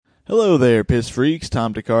Hello there, Piss Freaks.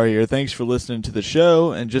 Tom Takar here. Thanks for listening to the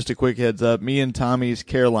show. And just a quick heads up, me and Tommy's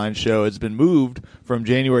Caroline show has been moved from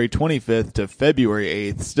January 25th to February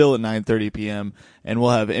 8th, still at 9:30 p.m., and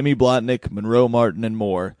we'll have Emmy Blotnick, Monroe Martin, and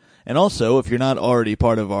more. And also, if you're not already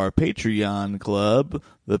part of our Patreon club,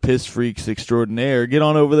 the Piss Freaks Extraordinaire, get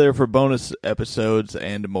on over there for bonus episodes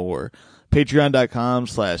and more.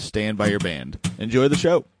 Patreon.com/standbyyourband. Enjoy the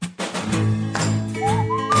show.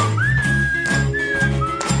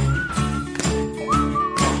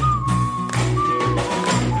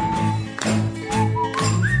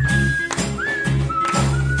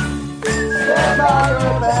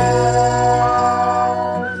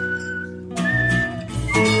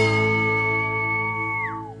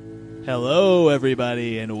 Hello,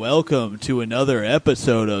 everybody, and welcome to another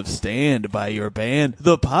episode of Stand By Your Band,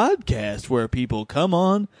 the podcast where people come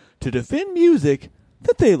on to defend music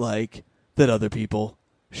that they like that other people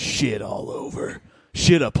shit all over.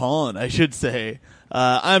 Shit upon, I should say.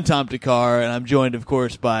 I'm Tom Takar, and I'm joined, of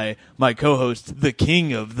course, by my co-host, the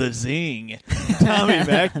king of the zing, Tommy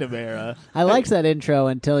McNamara. I liked that intro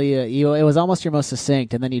until you it was almost your most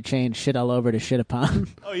succinct, and then you changed shit all over to shit upon.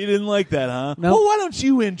 Oh, you didn't like that, huh? Nope. Well, why don't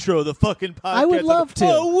you intro the fucking podcast? I would love to.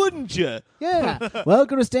 Oh, wouldn't you? Yeah.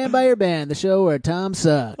 Welcome to Stand By Your Band, the show where Tom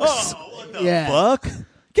sucks. Oh, what the Yeah. fuck?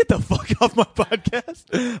 Get the fuck off my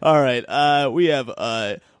podcast. All right, we have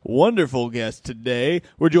a wonderful guest today.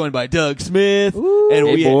 We're joined by Doug Smith. Ooh. And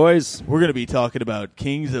Hey, boys. We're going to be talking about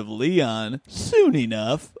Kings of Leon soon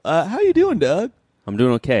enough. How you doing, Doug? I'm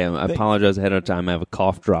doing okay. I apologize ahead of time. I have a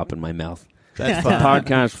cough drop in my mouth. That's fine.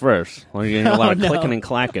 Podcast first. Well, you're going to hear a lot of no. clicking and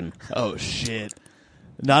clacking. Oh, shit.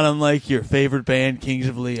 Not unlike your favorite band, Kings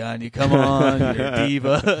of Leon. You come on, you're a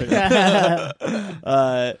diva.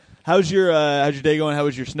 How's your day going? How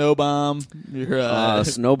was your snow bomb? Your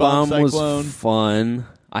Snow bomb was cyclone? fun.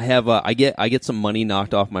 I have I get some money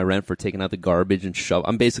knocked off my rent for taking out the garbage and shove.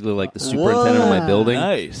 I'm basically like the superintendent of my building,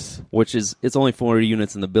 Nice. which is it's only 40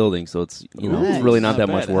 units in the building, so it's Ooh, it's really not that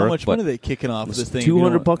bad. much work. How much but money are they kicking off with this thing?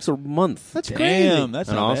 $200 a month. That's Damn, that's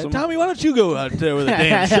Isn't not awesome? bad. Tommy, why don't you go out there with a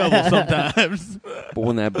damn shovel sometimes? But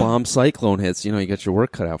when that bomb cyclone hits, you got your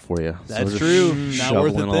work cut out for you. So That's just true. Not worth it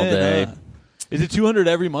shoveling all then, day. huh? Is it 200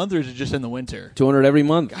 every month, or is it just in the winter? 200 every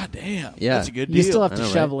month. God damn. Yeah. That's a good deal. You still have I to know,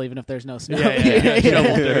 right? shovel even if there's no snow. Yeah,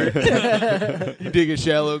 shovel dirt. You dig a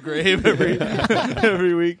shallow grave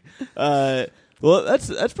every week. Well,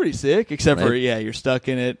 that's pretty sick. Except for Right. you're stuck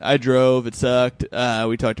in it. I drove. It sucked.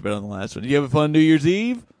 We talked about it on the last one. Did you have a fun New Year's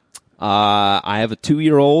Eve? I have a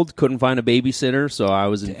 2-year-old. Couldn't find a babysitter, so I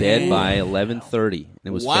was in bed by 11:30.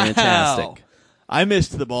 It was fantastic. I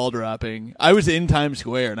missed the ball dropping. I was in Times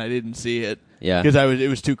Square and I didn't see it. Yeah. Because it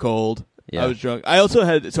was too cold. Yeah. I was drunk. I also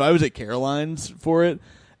I was at Caroline's for it,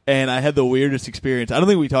 and I had the weirdest experience. I don't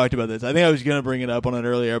think we talked about this. I think I was going to bring it up on an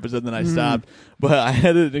earlier episode, then I stopped. But I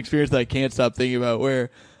had an experience that I can't stop thinking about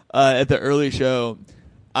where at the early show,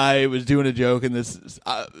 I was doing a joke, and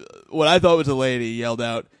what I thought was a lady yelled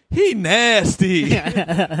out, "He nasty!"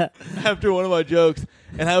 after one of my jokes.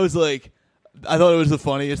 And I was like, I thought it was the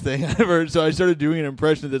funniest thing I ever heard, so I started doing an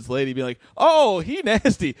impression of this lady being like, "Oh, he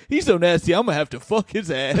nasty. He's so nasty, I'm going to have to fuck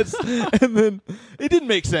his ass." And then it didn't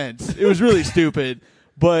make sense. It was really stupid.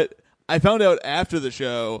 But I found out after the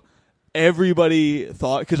show, everybody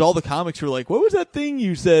thought, because all the comics were like, "What was that thing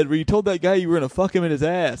you said where you told that guy you were going to fuck him in his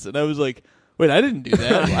ass?" And I was like, wait, I didn't do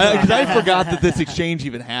that. Because I forgot that this exchange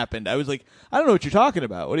even happened. I was like, I don't know what you're talking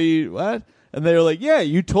about. What? And they were like, yeah,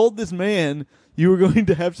 you told this man you were going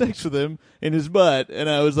to have sex with him in his butt. And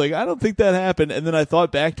I was like, I don't think that happened. And then I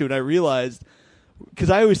thought back to it, and I realized,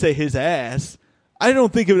 because I always say his ass, I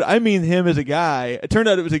don't think of it. I mean him as a guy. It turned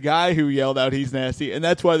out it was a guy who yelled out, "He's nasty," and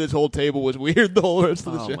that's why this whole table was weird the whole rest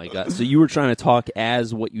of the show. Oh my god! So you were trying to talk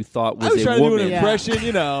as what you thought was I was a trying to do woman, an impression, and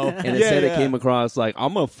yeah, instead yeah. it came across like,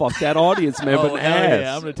 "I'm gonna fuck that audience member in the hell ass."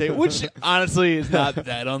 yeah, I'm gonna take it. Which honestly is not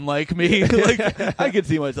that unlike me. Like I could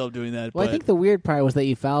see myself doing that. Well, but, I think the weird part was that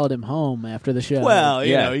you followed him home after the show. well,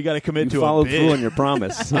 you Yeah. know, you got to commit You to a followed bit. through on your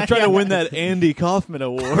promise. I'm trying to win that Andy Kaufman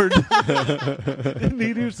Award. Didn't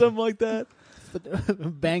he do something like that?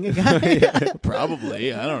 Bang a guy.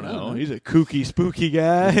 Probably. I don't know. He's a kooky, spooky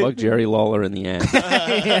guy. Fuck Jerry Lawler in the ass.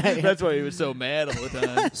 That's why he was so mad all the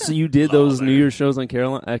time. So you did those New Year's shows on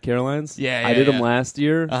Caroline's? Yeah, I yeah, did them yeah. last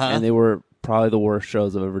year, Uh-huh. and they were probably the worst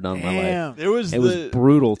shows I've ever done in my life. It was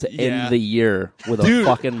brutal to end the year with a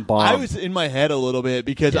fucking bomb. I was in my head a little bit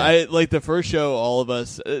because I like the first show. All of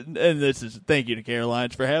us, and this is thank you to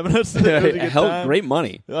Carolines for having us. Great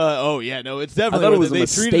money. It's definitely. I thought it was a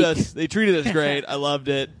mistake. They treated us great. I loved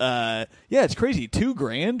it. It's crazy.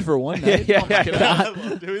 $2,000 for one night. I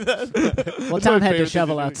love doing that. Well, Tom had to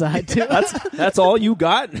shovel outside too. That's all you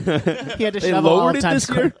got. He had to They shovel all lowered it Times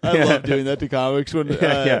this year. I love doing that to comics when,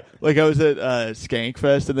 like, I was at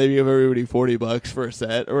Skankfest and they give everybody $40 for a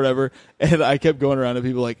set or whatever, and I kept going around to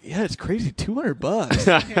people like, "Yeah, it's crazy, $200.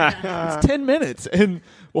 It's 10 minutes," and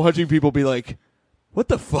watching people be like, "What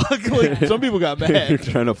the fuck?" Like, some people got mad. You're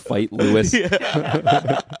trying to fight Lewis.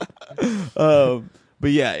 But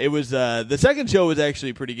yeah, it was the second show was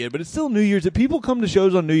actually pretty good, but it's still New Year's. People come to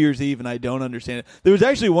shows on New Year's Eve, and I don't understand it. There was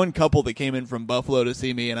actually one couple that came in from Buffalo to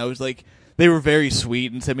see me, and I was like, they were very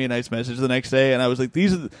sweet and sent me a nice message the next day, and I was like,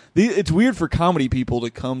 it's weird for comedy people to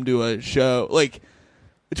come to a show. Like,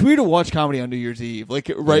 it's weird to watch comedy on New Year's Eve, like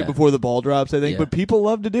right before the ball drops, I think. Yeah. But people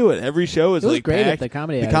love to do it. Every show is It was like great packed. at the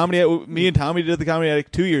Comedy Attic. Me and Tommy did the Comedy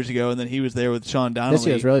Attic 2 years ago, and then he was there with Sean Donnelly. This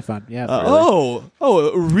year was really fun. Yeah.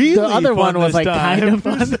 Really? The other one fun was this like time. kind of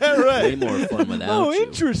fun. Is that right? Way more fun without Oh, you.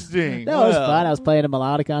 interesting. No, it was Wow. fun. I was playing a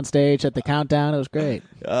melodic on stage at the countdown. It was great.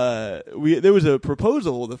 There was a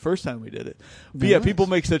proposal the first time we did it. But yeah, people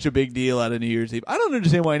make such a big deal out of New Year's Eve. I don't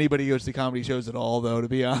understand why anybody goes to comedy shows at all, though, to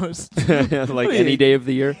be honest. Like any day of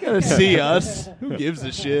the year. Gotta see us. Who gives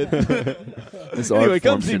a shit? This Anyway, art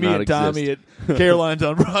come form see should me not and Tommy exist. at Caroline's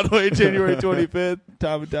on Broadway, January 25th.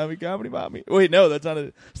 Tom and Tommy Comedy Mommy. Wait, no, that's not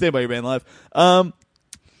a Stand By Your Band Live.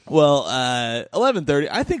 11:30.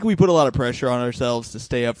 I think we put a lot of pressure on ourselves to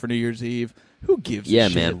stay up for New Year's Eve. Who gives a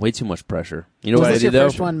shit? Man, way too much pressure. You know Was what I this did your though?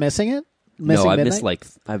 first one missing it? No, I Midnight?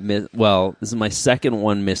 this is my second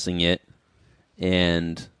one missing it,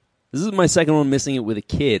 and this is my second one missing it with a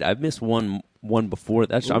kid. I've missed one before.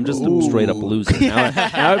 I'm just a straight up loser. Now I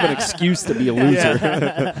have an excuse to be a loser.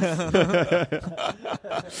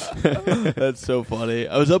 That's so funny.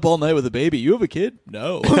 I was up all night with a baby. You have a kid?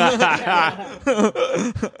 No. I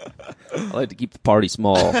like to keep the party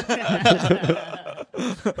small.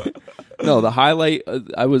 No, the highlight.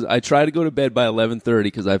 I tried to go to bed by 11:30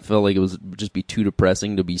 because I felt like it would just be too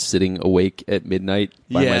depressing to be sitting awake at midnight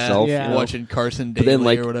by myself. Yeah. You know? Watching Carson But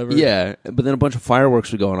Daly then, or whatever. yeah. But then a bunch of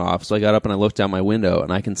fireworks were going off, so I got up and I looked out my window,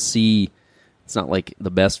 and I can see. It's not like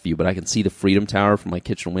the best view, but I can see the Freedom Tower from my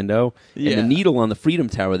kitchen window. Yeah. And the needle on the Freedom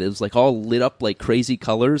Tower, that was like all lit up like crazy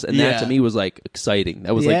colors, and that Yeah. to me was like exciting.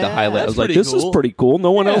 That was like the Yeah, highlight. I that's was like, pretty this is cool. pretty cool.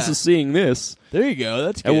 No one Yeah. else is seeing this. There you go.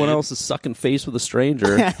 That's good. Everyone else is sucking face with a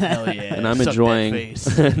stranger. Hell yeah. And I'm Suck that enjoying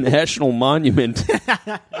face. National Monument.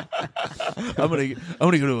 I'm gonna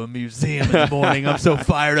go to a museum in the morning. I'm so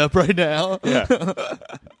fired up right now.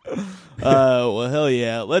 Well, hell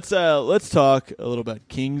yeah. Let's talk a little about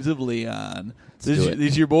Kings of Leon.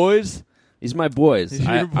 These your boys? These are my boys. These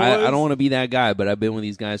are I your boys? don't want to be that guy, but I've been with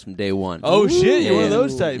these guys from day one. Oh shit, you're one of Yeah.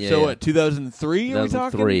 those types. Yeah, So yeah. what? 2003? Are we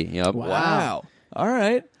talking? 2003. Yep. Wow. All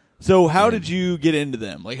right. So how did you get into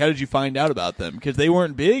them? Like, how did you find out about them? Because they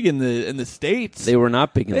weren't big in the States. They were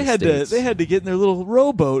not big in They the had States. to get in their little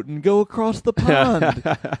rowboat and go across the pond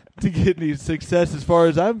to get any success, as far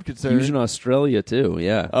as I'm concerned. Huge in Australia too.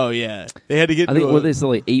 Yeah. Oh yeah, they had to get. I think into what they sell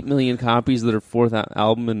like 8 million copies of their fourth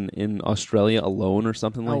album in Australia alone, or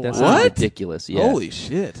something like Oh, that. wow. Something What? ridiculous? Yeah. Holy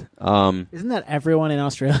shit! Isn't that everyone in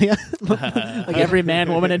Australia? Like every man,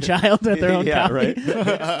 woman, and child at their own Yeah, copy? right.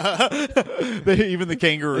 Even the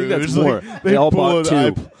kangaroos. that's more. They They all pull bought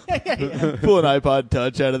an two. pull an iPod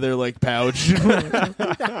Touch out of their like pouch.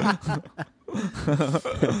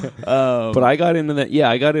 But I got into that. Yeah,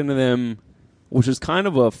 I got into them, which is kind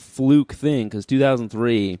of a fluke thing because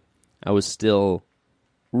 2003, I was still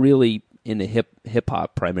really into hip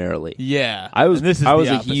hop primarily. Yeah, I was And this is I the was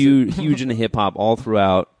a opposite. huge into hip hop all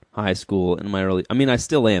throughout high school and my early. I mean, I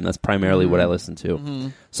still am. That's primarily what I listen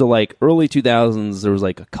to. So like early 2000s, there was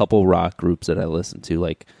like a couple rock groups that I listened to.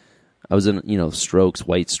 Like I was in Strokes,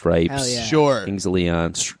 White Stripes. Hell yeah. Sure. Kings of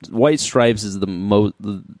Leon. White Stripes is the most.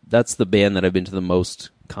 That's the band that I've been to the most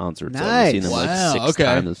concerts. of. I've seen them Nice. like Wow, 6 okay.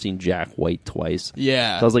 times. I've seen Jack White twice.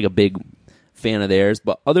 Yeah. So I was like a big fan of theirs.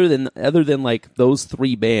 But other than like those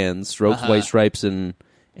 3 bands, Strokes, White Stripes, and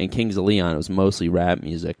Kings of Leon, it was mostly rap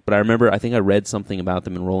music. But I think I read something about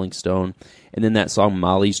them in Rolling Stone, and then that song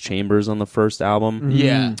Molly's Chambers on the first album,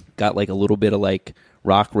 Yeah. got like a little bit of like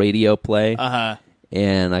rock radio play. Uh-huh.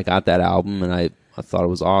 And I got that album, and I thought it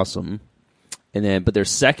was awesome. And then, but their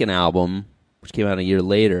second album, which came out a year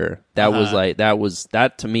later,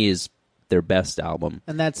 that to me is their best album.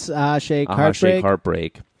 And that's Shake Shake Heartbreak.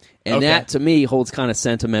 Heartbreak. And Okay. that, to me, holds kind of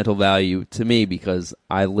sentimental value to me because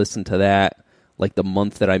I listened to that like the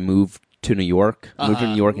month that I moved to New York. I moved to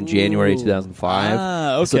New York in January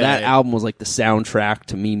 2005. Okay. So that album was like the soundtrack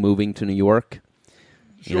to me moving to New York.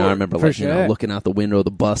 You know, I remember For like you know, sure. looking out the window of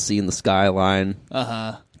the bus, seeing the skyline.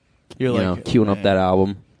 You're You like know, queuing up that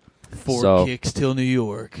album. Four So- kicks till New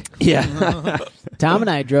York. Yeah. Tom and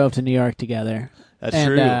I drove to New York together. That's and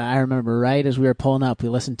true. I remember right as we were pulling up, we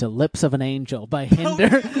listened to "Lips of an Angel" by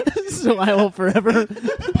Hinder. So I will forever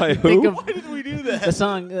By think who? of Why did we do that? the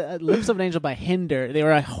song "Lips of an Angel" by Hinder. They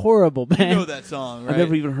were a horrible You band. know that song, right? I've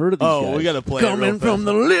never even heard of these guys. Oh, we got to play it real Coming from fast.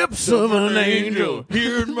 the lips of an angel.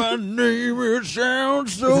 Hearing my name, it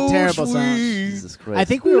sounds so It's a terrible sweet. song. Jesus Christ. I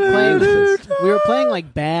think we were playing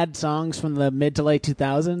like bad songs from the mid to late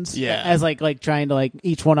 2000s. Yeah. As like trying to like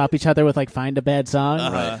each one up each other with like find a bad song.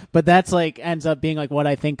 Uh-huh. But that's like ends up being like what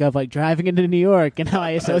I think of like driving into New York and how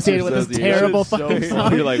I associate it with this Associate. terrible That is so fucking funny.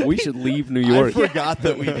 song. You're like, we should leave New York. I forgot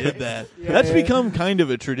that we did that. That's become kind of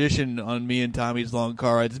a tradition on me and Tommy's long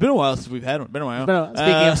car rides. It's been a while since we've had one. Been a while.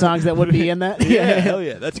 Speaking of songs that would be in that, Yeah, hell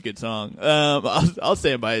yeah, that's a good song. I'll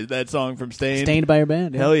stand by that song from Stained. Stained by your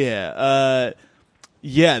band. Yeah. Hell yeah.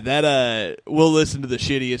 Yeah, that we'll listen to the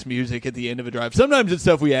shittiest music at the end of a drive. Sometimes it's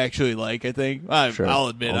stuff we actually like, I think. Sure. I'll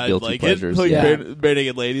admit All I guilty like pleasures. it. Like Yeah. Bare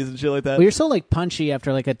Naked Ladies and shit like that. Well, you're so like punchy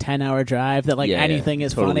after like a 10-hour drive that like Yeah, anything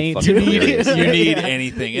is totally funny. fucking to hilarious. you need Yeah.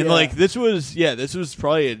 anything, and Yeah. like this was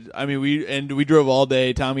probably. We drove all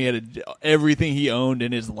day. Tommy had everything he owned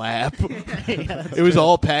in his lap. It was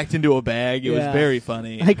all packed into a bag. It was Yeah. very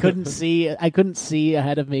funny. I couldn't see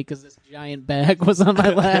ahead of me because this giant bag was on my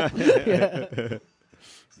lap. Yeah.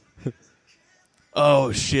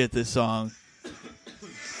 Oh shit! This song.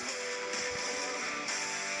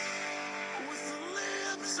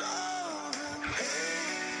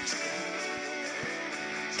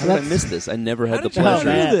 How did I miss this? I never had How the did you Oh, do pleasure.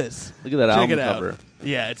 man. this? Look at that Check album it out. cover.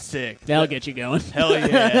 Yeah, it's sick. That'll get you going. Hell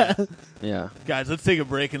yeah. Yeah. Guys, let's take a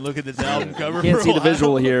break and look at this album cover. Can't for a see the while.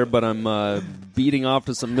 visual here, but I'm beating off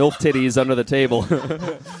to some MILF titties under the table.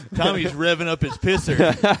 Tommy's revving up his pisser.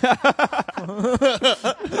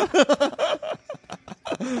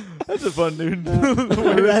 That's a fun dude.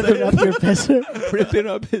 Wrapping up your pisser. Ripping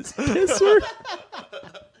up his pisser.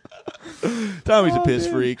 Tommy's a piss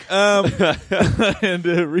freak. And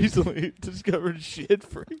recently discovered shit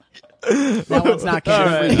freak. That one's not All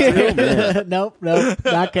canon. right. Nope,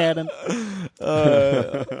 not canon.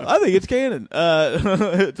 I think it's canon.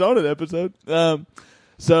 It's on an episode.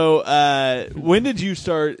 So when did you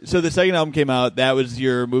start? So the second album came out. That was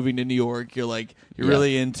your moving to New York. You're like you're Yeah.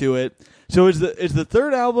 really into it. So is the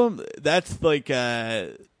third album? That's like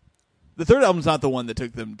the third album's not the one that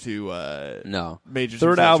took them to No. major.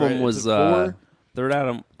 Third success, album right? was Is it four? third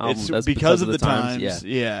album. It's That's because of the times. Yeah.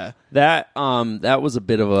 Yeah. That was a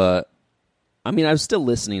bit of a. I mean, I was still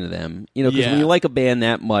listening to them, you know, because Yeah. when you like a band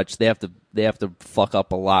that much, they have to fuck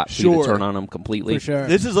up a lot for you Sure. to turn on them completely. For sure.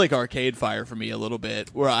 This is like Arcade Fire for me a little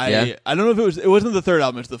bit, where I Yeah? don't know if it wasn't the third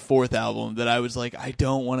album, it's the fourth album that I was like, I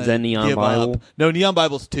don't want to. Is that Neon give Bible? Up. No, Neon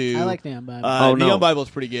Bible's 2. I like Neon Bible. Oh, no. Neon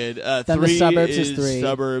Bible's pretty good. Then the 3 Suburbs is 3.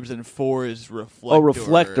 Suburbs, and 4 is Reflector. Oh,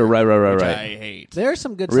 Reflector, right, which right. I hate. There are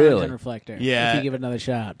some good songs Really? on Reflector. Yeah. If you give it another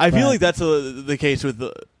shot. I feel But like that's the case with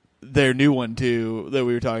their new one too that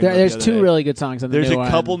we were talking about. there's the other two day. really good songs on the There's new a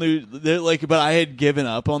one. couple new, but I had given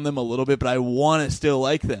up on them a little bit, but I want to still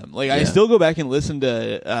like them. Like I Yeah. still go back and listen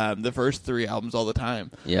to the first 3 albums all the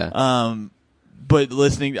time. Yeah. But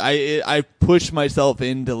listening, I push myself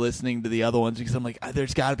into listening to the other ones because I'm like,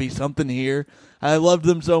 there's got to be something here. I loved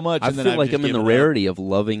them so much. I and then feel I've like just I'm in the given up. rarity of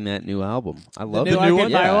loving that new album. I love new it. Arcade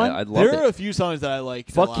yeah, Fire one? I love There it. are a few songs that I like.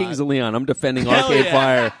 Fuck Kings of Leon. I'm defending Hell Arcade yeah.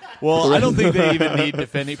 Fire. Well, I don't think they even need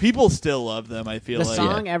defending. People still love them. I feel The like.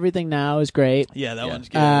 song "Everything Now" is great. Yeah, that Yeah. one's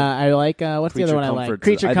good. I like what's the other one I like? Comfort's-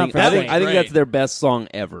 Creature I think, Comforts. I think, That's I think great. that's their best song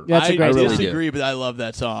ever. That's a I great really song. do. disagree, but I love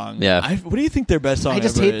that song. Yeah. What do you think their best song? I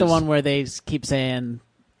just ever hate the is? one where they keep saying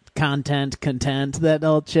content, that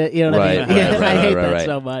old shit. You know what I Right, mean? right, right, I hate right, that right.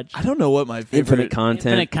 so much. I don't know what my favorite. Infinite content.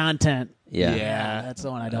 Infinite content. Yeah. Yeah. That's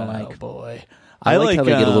the one I don't Oh like. boy, I like how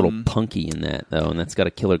they get a little um, punky in that though, and that's got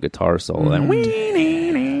a killer guitar solo.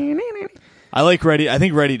 I like Ready. I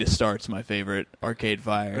think Ready to Start's my favorite Arcade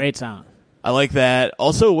Fire. Great song. I like that.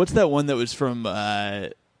 Also, what's that one that was from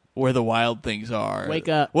Where the Wild Things Are? Wake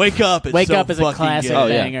Up. Wake Up. It's Wake so Up is a fucking classic good. Oh,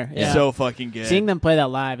 yeah. banger. Yeah. So fucking good. Seeing them play that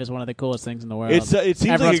live is one of the coolest things in the world. it seems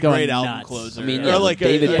Everyone's like a going great album nuts. closer. I mean, Or yeah, like when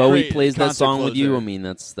David a Bowie great plays that concert song with you. closer. I mean,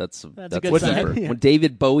 that's a a good song. keeper. Yeah. When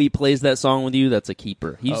David Bowie plays that song with you, that's a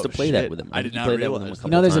keeper. He used Oh, to play shit. that with him. I did He not played that with him realize a that.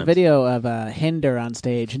 couple there's a times. video of Hinder on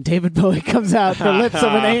stage, and David Bowie comes out for "Lips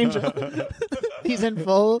of an Angel." He's in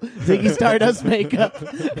full Ziggy Stardust makeup,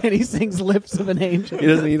 and he sings "Lips of an Angel."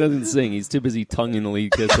 He doesn't sing. He's too busy tonguing the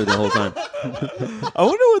lead kisser the whole time. I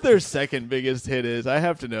wonder what their second biggest hit is. I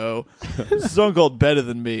have to know. It's a song called "Better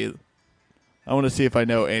Than Me." I want to see if I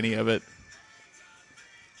know any of it.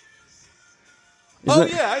 Isn't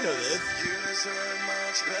that- yeah, I know this.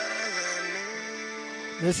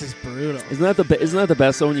 This is brutal. Isn't that the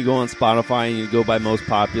best though when you go on Spotify and you go by most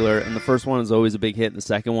popular and the first one is always a big hit and the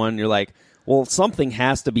second one you're like, well, something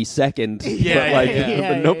has to be second.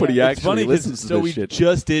 Yeah, but nobody It's actually funny 'cause listens to so this we shit.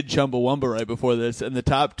 just did Chumbawamba right before this, and the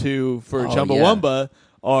top two for Chumbawamba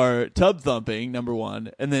are Tub Thumping, number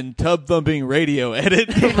one, and then Tub Thumping Radio Edit,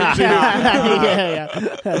 number two.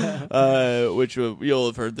 Which you'll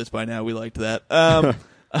have heard this by now. We liked that.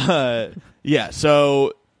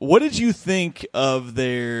 So what did you think of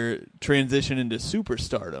their transition into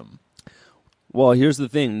superstardom? Well, here's the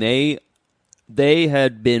thing. They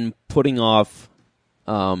had been putting off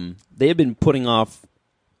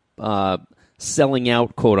selling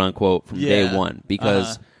out, quote unquote, from day one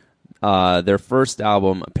because their first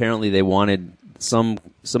album, apparently they wanted some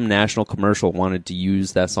national commercial wanted to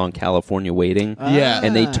use that song California Waiting.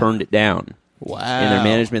 And they turned it down. Wow. And their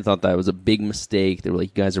management thought that was a big mistake. They were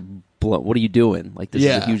like, you guys are what are you doing? Like, this is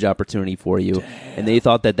a huge opportunity for you. Damn. And they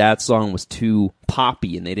thought that song was too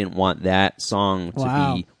poppy, and they didn't want that song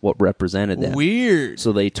to be what represented them. Weird.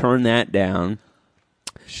 So they turned that down.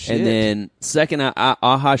 Shit. And then second,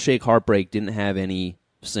 Aha Shake Heartbreak didn't have any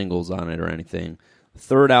singles on it or anything.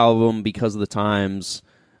 Third album, because of the times,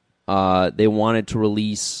 they wanted to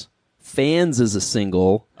release Fans as a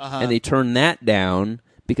single, and they turned that down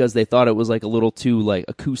because they thought it was like a little too like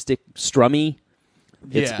acoustic strummy.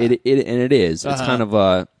 It is. It's kind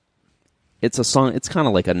of it's a song. It's kind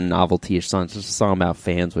of like a novelty-ish song. It's just a song about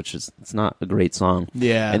fans, which is it's not a great song.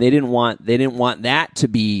 Yeah, and they didn't want that to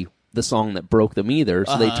be the song that broke them either.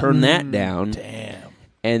 So they turned that down. Damn.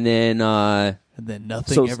 And then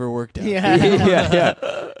nothing ever worked out. Yeah.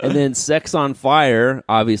 And then Sex on Fire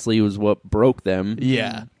obviously was what broke them.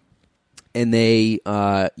 Yeah. And they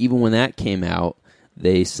even when that came out,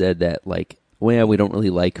 they said that like, well, we don't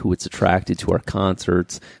really like who it's attracted to our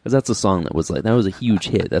concerts because that's a song that was a huge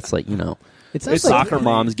hit. That's like, It's soccer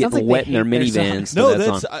moms getting wet in their minivans.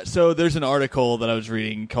 No, so there's an article that I was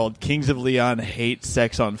reading called "Kings of Leon Hate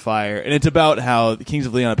Sex on Fire," and it's about how the Kings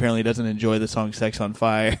of Leon apparently doesn't enjoy the song "Sex on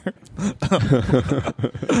Fire."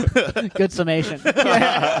 Good summation.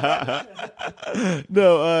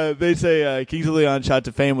 No, they say Kings of Leon shot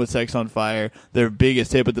to fame with "Sex on Fire," their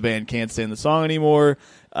biggest hit, but the band can't stand the song anymore.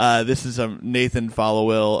 This is Nathan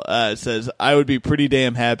Followill says, "I would be pretty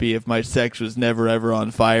damn happy if my sex was never ever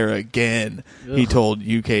on fire again." Ugh. He told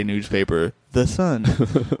UK newspaper The Sun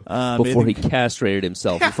before he castrated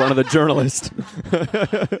himself in front of the journalist.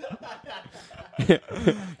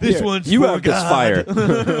 This one's you for have God.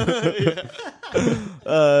 this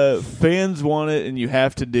fire. Fans want it, and you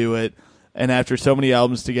have to do it. And after so many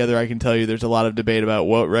albums together, I can tell you there's a lot of debate about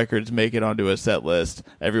what records make it onto a set list.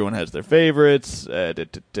 Everyone has their favorites.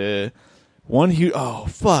 One huge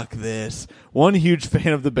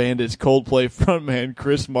fan of the band is Coldplay frontman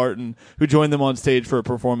Chris Martin, who joined them on stage for a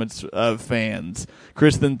performance of Fans.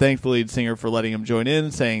 Chris then thanked the lead singer for letting him join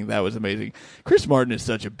in, saying that was amazing. Chris Martin is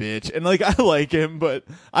such a bitch, and like I like him, but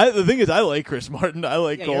the thing is, I like Chris Martin. I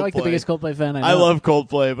like Coldplay. You're like the biggest Coldplay fan I know. I love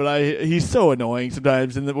Coldplay, but he's so annoying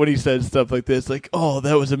sometimes, and when he says stuff like this, like, "Oh,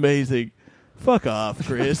 that was amazing." Fuck off,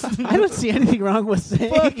 Chris. I don't see anything wrong with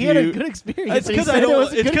saying he had a good experience. It's because I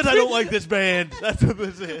don't like this band. That's what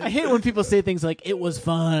this is. I hate when people say things like "it was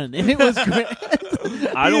fun" and "it was great."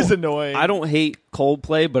 He's annoying. I don't hate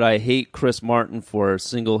Coldplay, but I hate Chris Martin for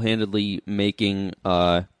single-handedly making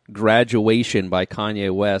Graduation by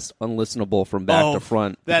Kanye West unlistenable from back to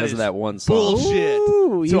front because of that one song. Bullshit.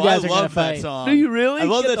 Ooh, so you guys I are love that fight. song. Do you really? I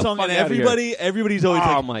love Get that the song, fuck and out of here. everybody's always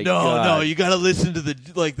like, my no, God. you got to listen to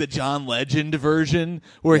the John Legend version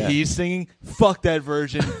where he's singing. Fuck that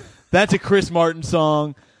version. That's a Chris Martin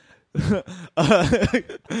song. First,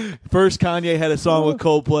 Kanye had a song with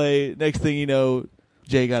Coldplay. Next thing you know,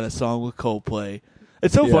 Jay got a song with Coldplay.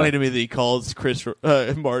 It's so funny to me that he calls Chris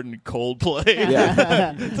Martin Coldplay.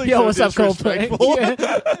 Yeah. It's like Yo, what's up, Coldplay?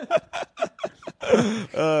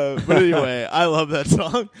 But anyway, I love that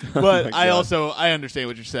song. But I understand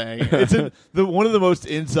what you're saying. It's one of the most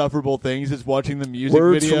insufferable things is watching the music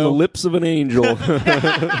Words video. from the lips of an angel.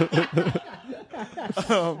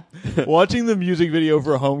 Watching the music video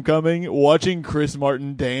for Homecoming, watching Chris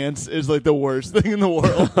Martin dance is like the worst thing in the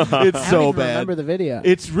world. It's so bad. Remember the video?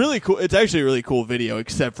 It's really cool. It's actually a really cool video,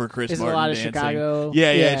 except for Chris Is it Martin a lot of dancing. Chicago?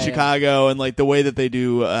 Yeah, Chicago, and like the way that they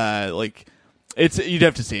do like You'd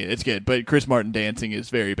have to see it. It's good, but Chris Martin dancing is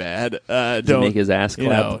very bad. Does he make his ass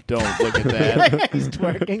clap? Don't look at that. He's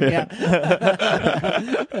twerking. Yeah.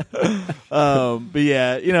 But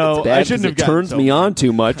yeah, It's bad I shouldn't have it gotten turns so me mad. on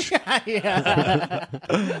too much.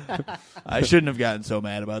 I shouldn't have gotten so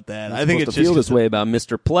mad about that. I I think think it's to feel just this way about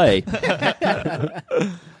Mr. Play.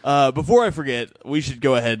 before I forget, we should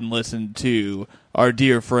go ahead and listen to our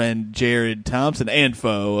dear friend Jared Thompson and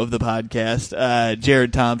foe of the podcast,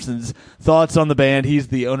 Jared Thompson's thoughts on the band. He's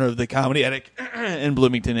the owner of the Comedy Attic in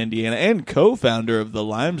Bloomington, Indiana, and co-founder of the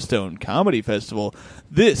Limestone Comedy Festival.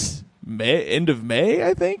 This end of May,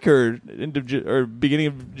 I think, or beginning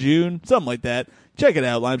of June, something like that. Check it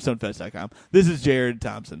out, limestonefest.com. This is Jared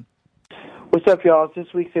Thompson. What's up, y'all? This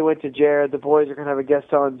week they went to Jared. The boys are going to have a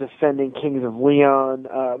guest on defending Kings of Leon.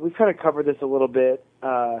 We've kind of covered this a little bit.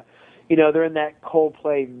 They're in that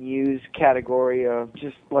Coldplay Muse category of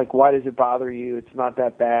just like, why does it bother you? It's not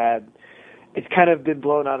that bad. It's kind of been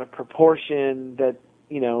blown out of proportion that,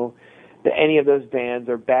 that any of those bands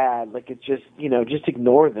are bad. Like, it's just, just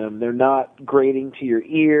ignore them. They're not grating to your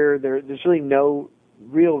ear. There's really no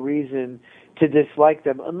real reason to dislike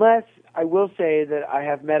them, unless I will say that I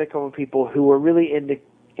have met a couple of people who were really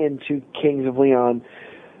into Kings of Leon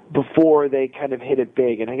before they kind of hit it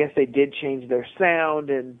big, and I guess they did change their sound.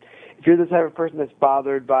 And if you're the type of person that's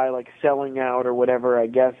bothered by like selling out or whatever, I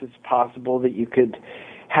guess it's possible that you could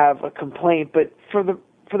have a complaint. But for the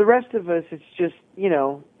rest of us, it's just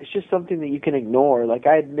it's just something that you can ignore. Like,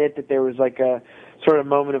 I admit that there was like a sort of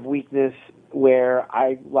moment of weakness where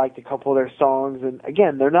I liked a couple of their songs, and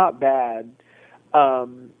again, they're not bad.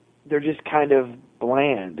 They're just kind of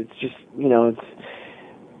bland. It's just,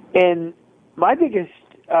 and my biggest,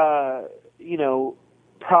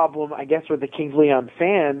 problem, I guess, with the Kings Leon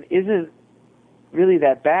fan isn't really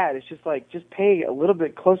that bad. It's just like, just pay a little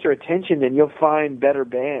bit closer attention and you'll find better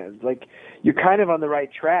bands. Like, you're kind of on the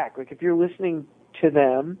right track. Like, if you're listening to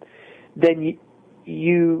them, then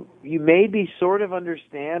you maybe sort of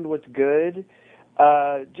understand what's good.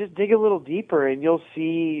 Just dig a little deeper and you'll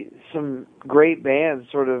see some great bands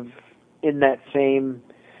sort of in that same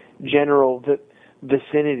general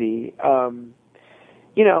vicinity.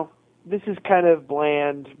 This is kind of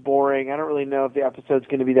bland, boring. I don't really know if the episode's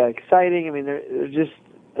going to be that exciting. I mean, they're just,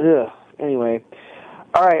 Anyway.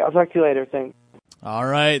 All right, I'll talk to you later. Thanks. All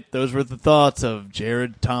right, those were the thoughts of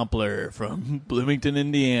Jared Tompler from Bloomington,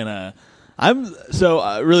 Indiana. I'm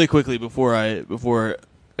really quickly before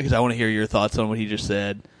because I want to hear your thoughts on what he just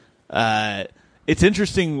said. It's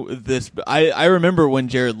interesting with this. I remember when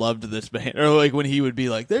Jared loved this band, or like when he would be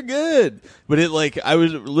like, "They're good," but I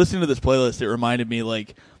was listening to this playlist. It reminded me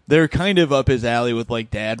like they're kind of up his alley with like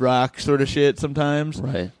dad rock sort of shit sometimes,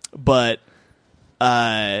 Right. But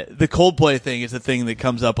the Coldplay thing is a thing that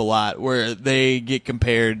comes up a lot, where they get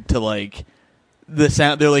compared to like the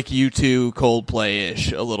sound. They're like U2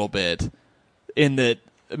 Coldplay-ish a little bit, in that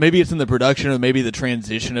maybe it's in the production or maybe the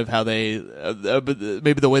transition of how they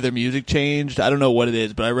maybe the way their music changed. I don't know what it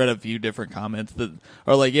is, but I read a few different comments that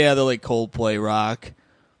are like, yeah, they're like Coldplay rock.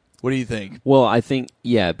 What do you think? Well, I think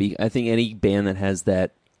I think any band that has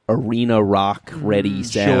that arena rock ready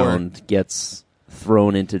sound gets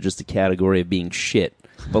thrown into just a category of being shit.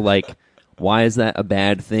 But like, why is that a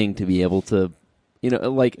bad thing to be able to,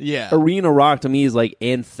 arena rock to me is like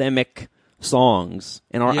anthemic songs,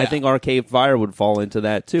 and I think Arcade Fire would fall into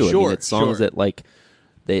that too. I mean, it's songs that like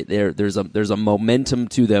there's a momentum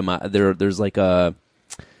to them. There's like a,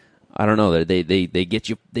 I don't know, they get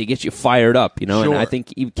you fired up, And I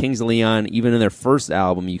think Kings of Leon, even in their first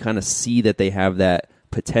album, you kind of see that they have that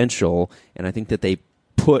potential, and I think that they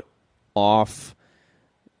put off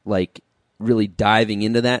like really diving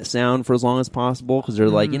into that sound for as long as possible, because they're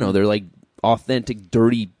like they're like authentic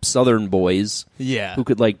dirty Southern boys who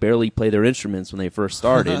could like barely play their instruments when they first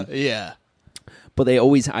started. But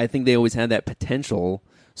I think they always had that potential,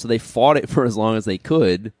 so they fought it for as long as they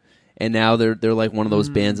could, and now they're like one of those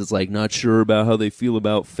bands that's like not sure about how they feel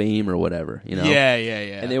about fame or whatever,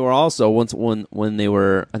 And they were also when they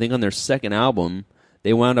were, I think, on their second album,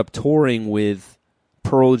 they wound up touring with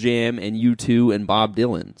Pearl Jam and U2 and Bob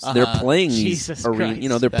Dylan. So they're playing these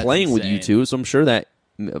arenas, they're playing with U2, so I'm sure that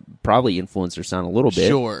probably influenced their sound a little bit.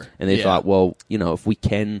 Sure. And they thought, well, if we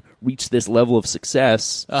can reach this level of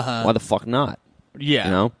success, why the fuck not?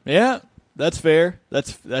 Yeah. Yeah, that's fair.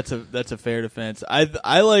 That's a fair defense.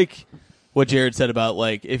 I like what Jared said about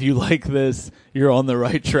like, if you like this, you're on the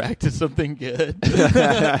right track to something good.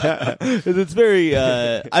 It's very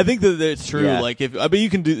I think that it's true. Yeah. Like, you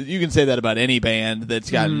can say that about any band that's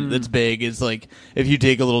that's big. Is like, if you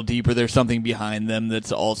dig a little deeper, there's something behind them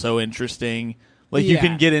that's also interesting. Like, you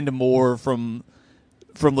can get into more from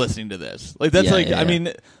from listening to this. Like that's I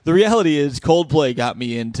mean, the reality is Coldplay got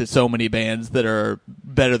me into so many bands that are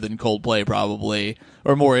better than Coldplay probably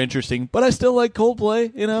or more interesting, but I still like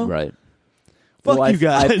Coldplay, you know? Right. Fuck you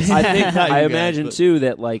guys. I imagine too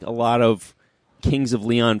that like a lot of Kings of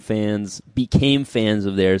Leon fans became fans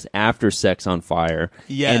of theirs after Sex on Fire.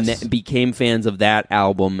 Yes. And became fans of that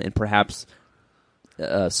album and perhaps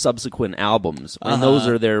subsequent albums. And those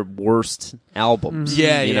are their worst albums.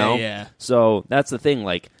 Yeah, you know? yeah. So that's the thing,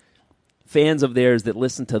 like fans of theirs that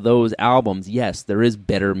listen to those albums, yes, there is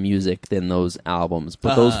better music than those albums.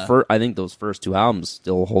 But I think those first two albums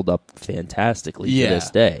still hold up fantastically to this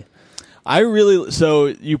day. So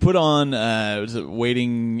you put on was it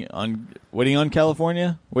Waiting on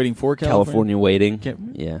California? Waiting for California?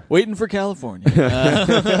 Waiting. Waiting for California.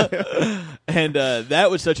 And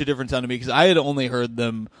that was such a different sound to me because I had only heard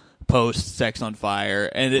them post Sex on Fire,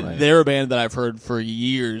 and they're a band that I've heard for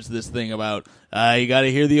years. This thing about you got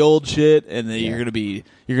to hear the old shit, and then you're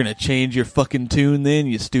gonna change your fucking tune. Then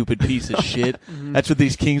you stupid piece of shit. That's what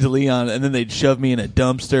these Kings of Leon, and then they'd shove me in a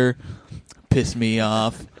dumpster, piss me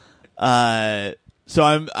off.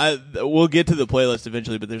 So we'll get to the playlist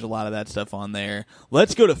eventually, but there's a lot of that stuff on there.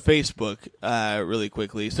 Let's go to Facebook really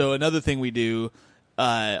quickly. So another thing we do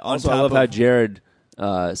also, I love how Jared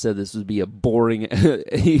said this would be a boring.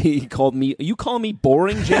 He called me. You call me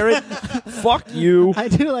boring, Jared? Fuck you. I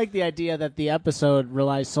do like the idea that the episode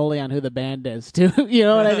relies solely on who the band is, too. You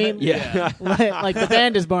know what I mean? Yeah. like the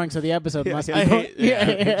band is boring, so the episode must be boring.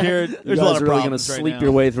 Jared, there's you a lot guys of are really going to problems right sleep now.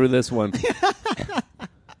 your way through this one.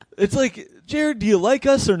 It's like, Jared, do you like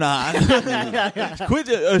us or not? Quit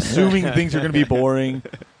assuming things are going to be boring.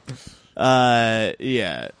 Let's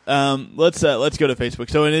go to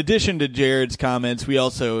Facebook. So in addition to Jared's comments, we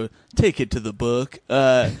also take it to the book.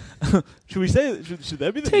 Should we say? Should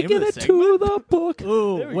that be the name of the segment? To the book.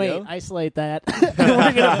 Ooh, wait, go. Isolate that. We're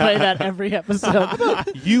going to play that every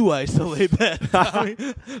episode. You isolate that.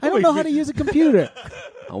 I don't know how to use a computer.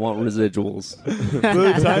 I want residuals.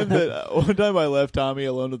 One time I left Tommy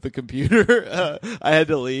alone with the computer. I had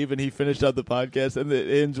to leave, and he finished out the podcast, and it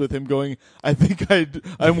ends with him going,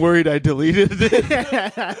 I'm worried I deleted it.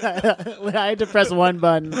 I had to press one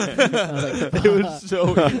button. It was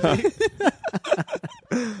so easy.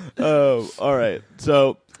 Oh, all right.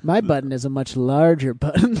 So my button is a much larger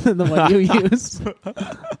button than the one you use.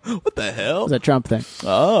 What the hell? It's a Trump thing.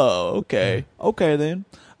 Oh, okay. Okay, then.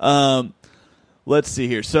 Let's see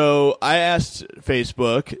here. So I asked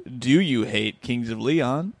Facebook, do you hate Kings of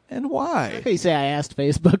Leon, and why? You say I asked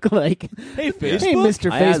Facebook, like, hey, Facebook. Hey,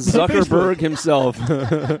 Mr. I asked Facebook. Zuckerberg himself.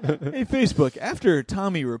 Hey, Facebook, after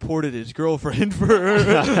Tommy reported his girlfriend for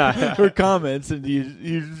her comments, and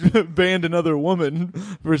you banned another woman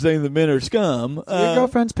for saying the men are scum. Your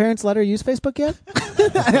girlfriend's parents let her use Facebook yet?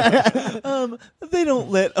 They don't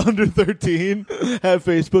let under 13 have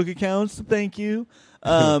Facebook accounts. Thank you.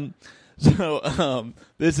 So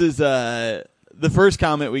this is the first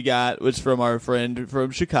comment we got was from our friend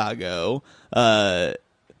from Chicago,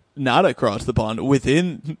 not across the pond,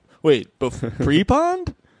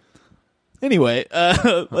 pre-pond? Anyway,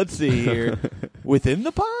 let's see here. Within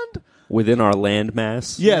the pond? Within our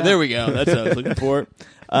landmass? Yeah, there we go. That's what I was looking for.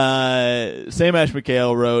 Sam Ash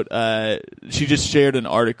McHale wrote, she just shared an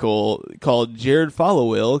article called Jared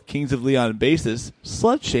Followill, Kings of Leon bassist,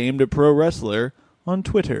 slut-shamed a pro wrestler on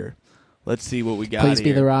Twitter. Let's see what we got Please here.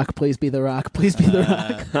 be The Rock. Please be The Rock. Please be The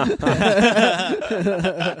Rock.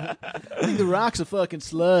 I think The Rock's a fucking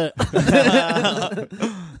slut.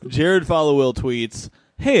 Jared Followill tweets,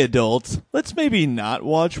 hey, adults, let's maybe not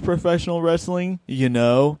watch professional wrestling, you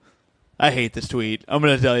know? I hate this tweet. I'm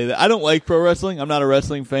going to tell you that. I don't like pro wrestling. I'm not a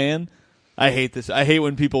wrestling fan. I hate this. I hate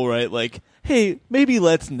when people write, like, hey, maybe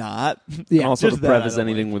let's not. Yeah. Also, Just to that preface I don't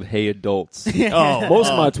anything with "Hey adults." Most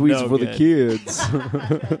of my tweets no are for good. the kids.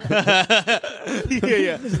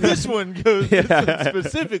 Yeah. This one goes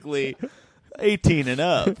specifically 18 and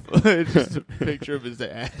up. It's just a picture of his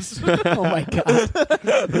ass. Oh, my God.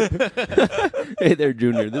 Hey there,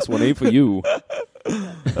 Junior. This one ain't for you.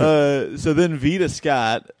 So then Vita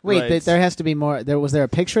Scott Wait, writes, there has to be more. Was there a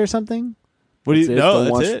picture or something? what do you? That's it? No, Don't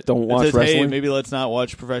that's watch- it. don't It watch says, hey, wrestling? maybe let's not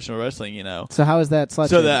watch professional wrestling. You know. So how is that slut?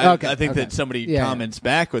 So that okay, I think okay. that somebody Yeah. comments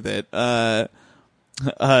back with it.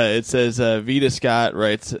 It says Vita Scott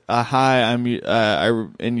writes, "Hi, I'm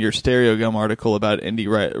in your Stereo Gum article about indie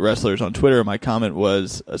wrestlers on Twitter. My comment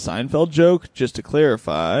was a Seinfeld joke. Just to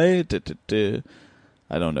clarify,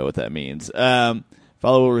 I don't know what that means."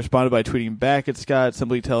 Follower responded by tweeting back at Scott,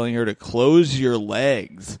 simply telling her to close your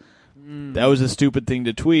legs. That was a stupid thing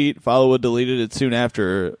to tweet. Follower deleted it soon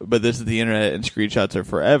after, but this is the internet and screenshots are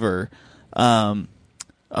forever.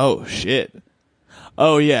 Oh, shit.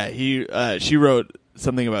 Oh yeah, she wrote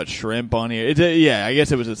something about shrimp on here. Yeah, I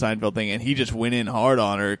guess it was a Seinfeld thing, and he just went in hard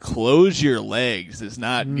on her. Close your legs is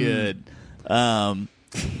not good.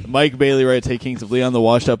 Mike Bailey writes, "Hey, Kings of Leon, the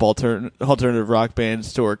washed-up alternative rock band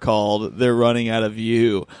store called They're Running Out of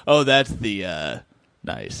You." Oh, that's the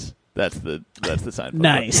nice. That's the Seinfeld.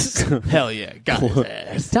 Nice. Hell yeah, got his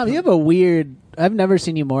ass. Tom, you have a weird. I've never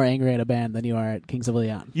seen you more angry at a band than you are at Kings of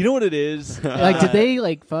Leon. You know what it is? Like, did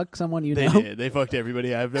they fuck someone you They know? did. They fucked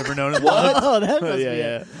everybody I've ever known in life. Oh, that must be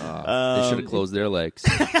yeah. it. They should have closed their legs.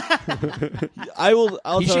 I'll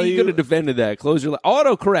tell You you. could have defended that. Close your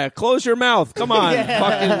autocorrect. Close your mouth. Come on,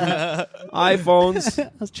 fucking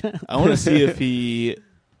iPhones. I want to see if he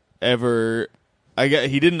ever.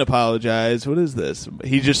 He didn't apologize. What is this?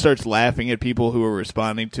 He just starts laughing at people who are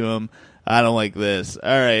responding to him. I don't like this. All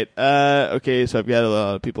right. Okay, so I've got a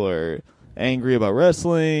lot of people are angry about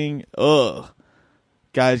wrestling. Ugh.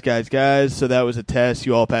 Guys. So that was a test.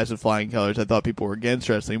 You all passed with flying colors. I thought people were against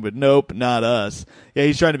wrestling, but nope, not us. Yeah,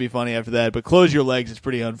 he's trying to be funny after that, but close your legs is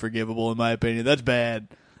pretty unforgivable in my opinion. That's bad.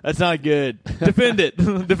 That's not good. Defend it.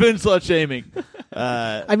 Defend slut shaming.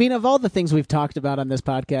 I mean, of all the things we've talked about on this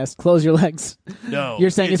podcast, close your legs. No. You're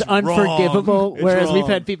saying it's unforgivable, wrong. whereas It's we've wrong.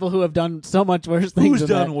 had people who have done so much worse things. Who's than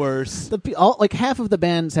done that. worse? Like half of the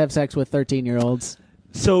bands have sex with 13-year-olds.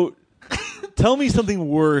 So, tell me something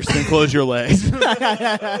worse than close your legs.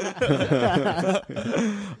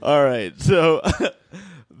 All right. So,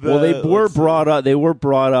 They were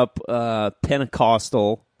brought up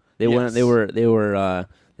Pentecostal. Yes.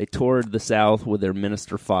 They toured the South with their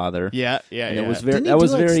minister father. Yeah. And it was very. Didn't he That do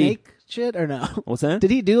was like very. snake shit or no? What's that? Did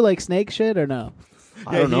he do like snake shit or no?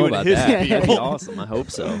 I don't he know would about hiss that. at That'd be people. awesome. I hope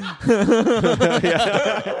so.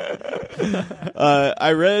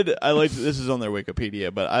 I liked this is on their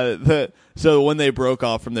Wikipedia, but so when they broke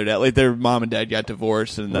off from their dad, like their mom and dad got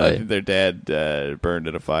divorced, and I Right. think their dad burned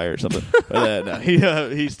in a fire or something. But no,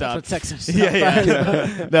 he stopped. That's what sex is.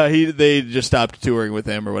 Yeah. No, they just stopped touring with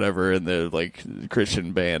him or whatever in the like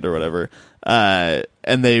Christian band or whatever. And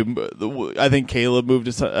I think Caleb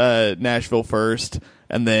moved to Nashville first,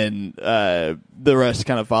 and then the rest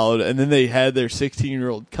kind of followed. And then they had their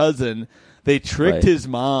 16-year-old cousin. They tricked Right. his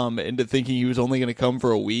mom into thinking he was only going to come for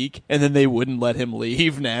a week, and then they wouldn't let him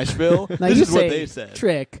leave Nashville. Now This you is say what they said.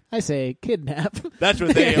 trick. I say kidnap. That's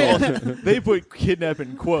what they put kidnap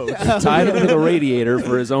in quotes. Tied him to the radiator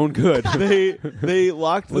for his own good. They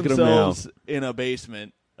locked Look at 'em themselves in a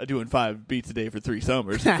basement, doing 5 beats a day for 3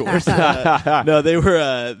 summers. Of course, no,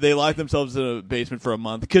 they locked themselves in a basement for a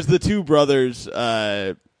month because the two brothers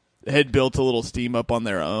had built a little steam up on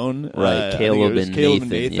their own. Right, I think Caleb it was and Caleb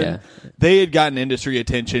Nathan, yeah. They had gotten industry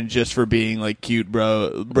attention just for being like cute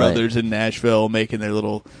brothers in Nashville, making their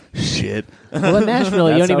little shit. Well, in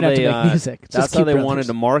Nashville, you That's don't even how have to they, make music. It's That's just how cute they brothers. wanted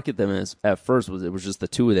to market them as at first. It was just the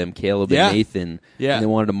two of them, Caleb Yeah. and Nathan. Yeah. And they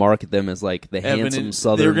wanted to market them as like the Evan handsome and,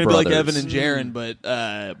 Southern they were going to be like brothers. Evan and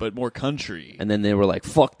Jaron, but more country. And then they were like,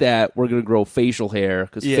 "Fuck that! We're gonna grow facial hair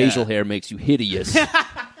because Yeah. facial hair makes you hideous."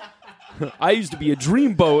 I used to be a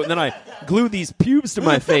dreamboat, and then I glued these pubes to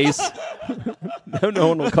my face. Now no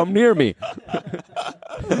one will come near me.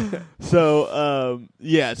 So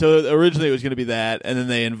so originally it was going to be that, and then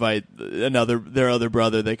they invite their other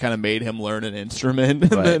brother. They kind of made him learn an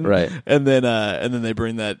instrument, and Right. and then they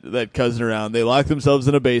bring that cousin around. They lock themselves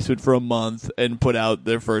in a basement for a month and put out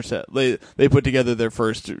their first. They put together their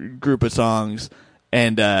first group of songs,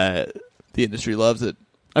 and the industry loves it.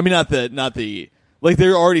 I mean, not the like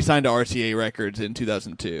they're already signed to RCA Records in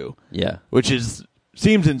 2002. Yeah. Which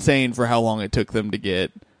seems insane for how long it took them to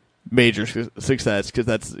get major success, because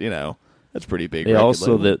that's pretty big. They record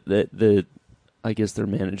also label. I guess their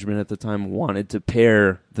management at the time wanted to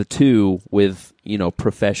pair the two with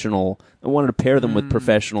professional. They wanted to pair them with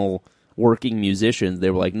professional working musicians. They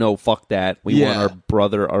were like, no, fuck that. We want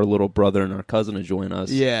our little brother and our cousin to join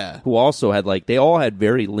us. Yeah. Who also had they all had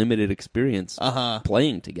very limited experience Uh-huh.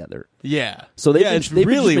 playing together. Yeah. So they've it's been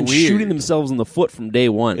really been weird. shooting themselves in the foot from day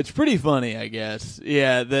one. It's pretty funny, I guess.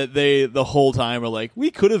 Yeah, that they the whole time are like,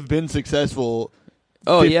 we could have been successful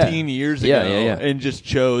 15 years ago, Yeah. and just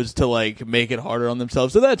chose to make it harder on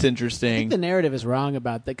themselves. So that's I interesting. think the narrative is wrong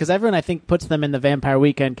about that because everyone I think puts them in the Vampire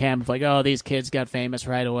Weekend camp of like, oh, these kids got famous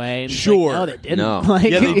right away. And it's like, Sure. no, they didn't. No. Like,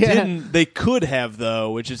 Yeah, they didn't. They could have though,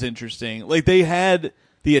 which is interesting. Like they had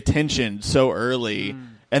the attention so early,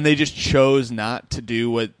 and they just chose not to do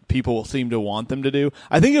what people seem to want them to do.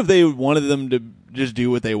 I think if they wanted them to just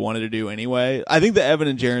do what they wanted to do anyway. I think the Evan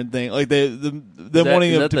and Jaron thing, like them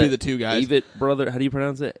wanting them to be the two guys. Avett brother, how do you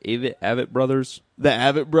pronounce it? Avett brothers. The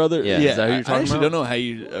Avett brother? Yeah, is that who you're talking I actually about? don't know how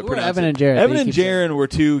you pronounce Evan it. and Jaron. Evan and Jaron were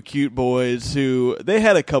two cute boys who they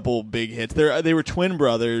had a couple big hits. They were twin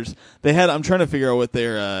brothers. I'm trying to figure out what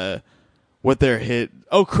their hit.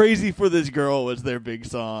 Oh, Crazy for This Girl was their big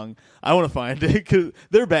song. I want to find it because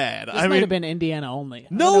they're bad. This might have been Indiana only.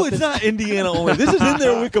 No, it's not Indiana only. This is in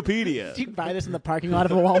their Wikipedia. You can buy this in the parking lot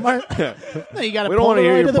of a Walmart. No, you got to. We don't want to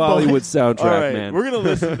hear your Bollywood soundtrack, All right, man. we're gonna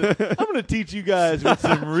listen. I'm gonna teach you guys what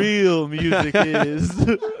some real music is.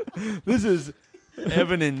 This is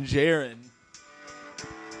Evan and Jaron.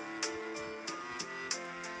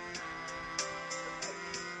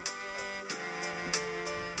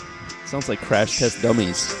 Sounds like Crash Test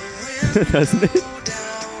Dummies, doesn't it?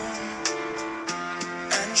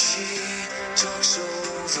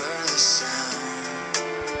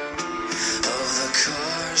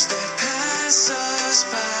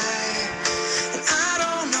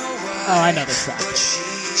 Oh, I know this song.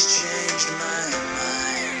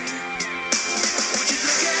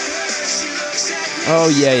 Oh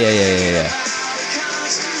yeah.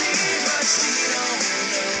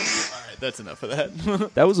 That's enough of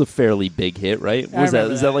that. That was a fairly big hit, right? I Was that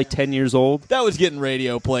remember is that that. like 10 years old? That was getting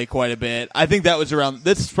radio play quite a bit. I think that was around.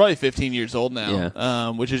 That's probably 15 years old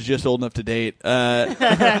now, which is just old enough to date.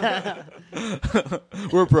 We're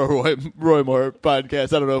a pro Roy Moore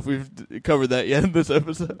podcast. I don't know if we've covered that yet in this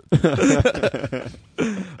episode.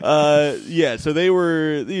 Yeah, so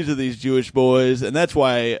these are these Jewish boys, and that's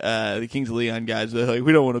why the Kings of Leon guys are like,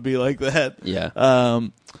 we don't want to be like that. Yeah.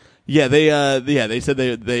 They said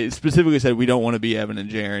they specifically said we don't want to be Evan and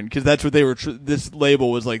Jaron because that's what they were. This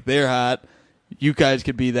label was like, they're hot. You guys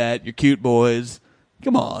could be that. You're cute boys.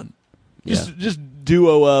 Come on, just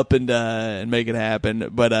duo up and make it happen.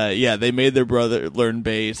 But they made their brother learn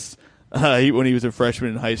bass when he was a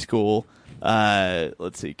freshman in high school.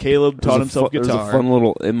 Let's see, Caleb taught himself guitar. There's a fun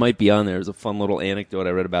little. It might be on there. There's a fun little anecdote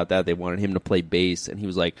I read about that. They wanted him to play bass, and he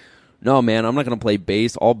was like, "No, man, I'm not going to play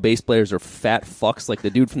bass. All bass players are fat fucks like the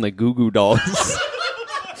dude from the Goo Goo Dolls."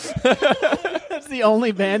 That's the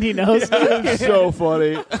only band he knows. So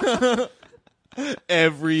funny.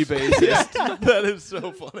 Every bassist. That is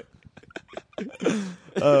so funny.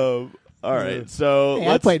 All right, so Hey,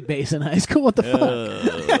 I played bass in high school. What the fuck?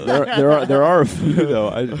 there are a few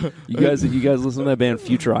though. You guys listen to that band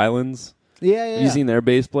Future Islands? Yeah. You seen their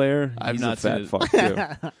bass player? I've He's not a fat seen it. fuck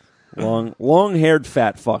too. Long haired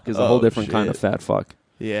fat fuck is a whole different kind of shit. fat fuck.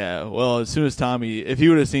 Yeah, well, as soon as Tommy, if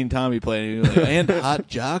you would have seen Tommy play, he'd be like, and hot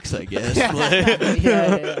jocks, I guess.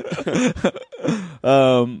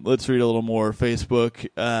 Let's read a little more Facebook,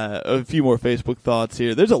 a few more Facebook thoughts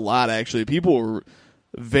here. There's a lot, actually. People were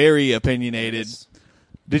very opinionated.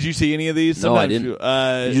 Did you see any of these? No, I Sometimes didn't.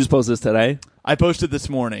 Did you just post this today? I posted this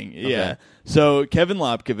morning. Yeah. Okay. So Kevin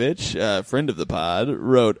Lopkovich, friend of the pod,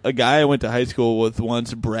 wrote, a guy I went to high school with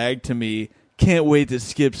once bragged to me, can't wait to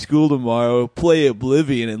skip school tomorrow, play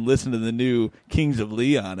Oblivion, and listen to the new Kings of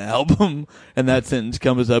Leon album. And that sentence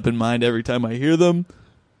comes up in mind every time I hear them.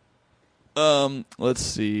 Let's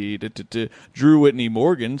see. Drew Whitney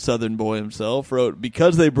Morgan, Southern boy himself, wrote,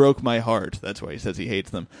 because they broke my heart. That's why he says he hates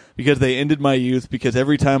them. Because they ended my youth. Because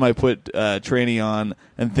every time I put Tranny on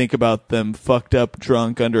and think about them fucked up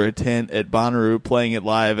drunk under a tent at Bonnaroo playing it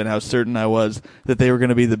live and how certain I was that they were going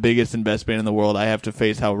to be the biggest and best band in the world, I have to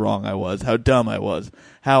face how wrong I was, how dumb I was,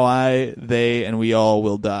 how they, and we all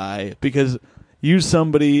will die. Because Use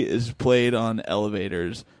Somebody is played on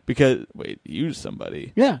elevators. Because, Use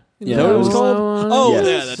Somebody. Yeah. Is that what it was called? Oh, Yes.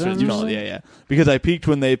 yeah, that's what it's called. Yeah. Because I peaked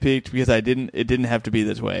when they peaked. Because it didn't have to be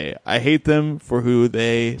this way. I hate them for who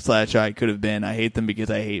they/I could have been. I hate them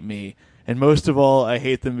because I hate me. And most of all, I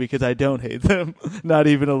hate them because I don't hate them. Not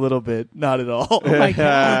even a little bit. Not at all. Oh my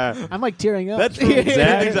God. I'm like tearing up. That's from the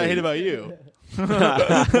things I hate about you.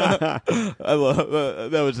 I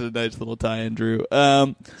love that was a nice little tie-in, Drew.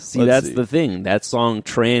 See, that's the thing. That song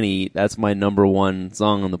Tranny, that's my number one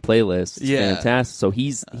song on the playlist. It's fantastic. So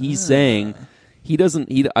he's saying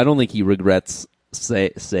I don't think he regrets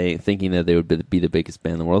thinking that they would be the biggest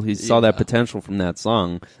band in the world. He saw that potential from that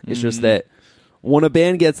song. It's just that when a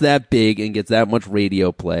band gets that big and gets that much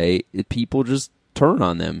radio play, people just turn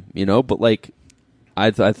on them, But like, I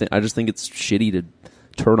just think it's shitty to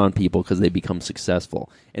turn on people because they become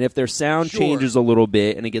successful. And if their sound changes a little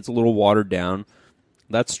bit and it gets a little watered down,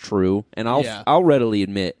 that's true. And I'll readily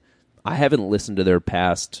admit I haven't listened to their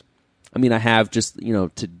past. I mean, I have just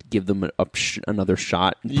to give them another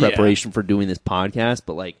shot in preparation for doing this podcast.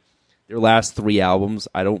 But like their last 3 albums,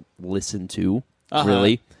 I don't listen to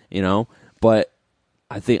really, But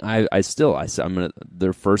I'm gonna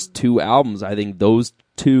their first 2 albums. I think those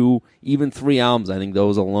 2, even 3 albums. I think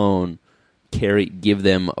those alone give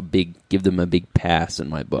them a big pass in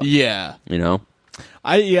my book. Yeah, you know.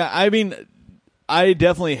 I mean, I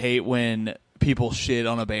definitely hate when people shit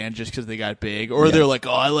on a band just because they got big, or they're like,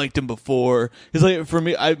 "Oh, I liked them before." Because like for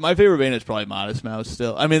me, my favorite band is probably Modest Mouse.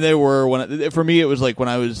 Still, I mean, they were for me. It was like when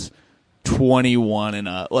I was 21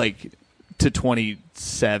 and like to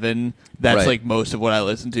 27. That's right. Like most of what I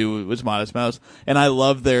listened to was Modest Mouse, and I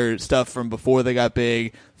love their stuff from before they got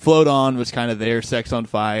big. Float On was kind of their Sex on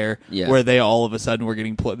Fire, where they all of a sudden were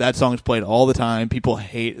getting that song's played all the time. People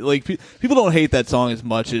hate people don't hate that song as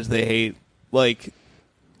much as they hate like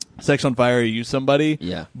Sex on Fire or Use Somebody.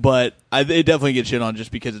 Yeah. But they definitely get shit on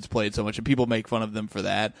just because it's played so much, and people make fun of them for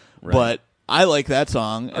that. Right. But I like that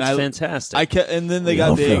song. That's fantastic. And then they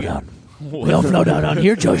got big. We all flow down on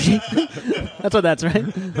here, Joshi. That's what that's, right?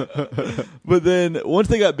 But then once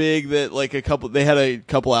they got big, they had a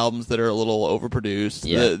couple albums that are a little overproduced.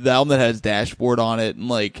 Yeah. The album that has Dashboard on it, and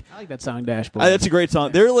like I like that song, Dashboard. that's a great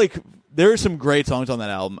song. There are some great songs on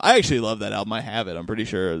that album. I actually love that album. I have it. I'm pretty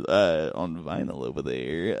sure on vinyl over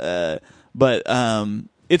there. But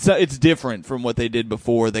it's different from what they did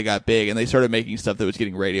before they got big, and they started making stuff that was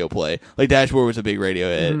getting radio play. Like Dashboard was a big radio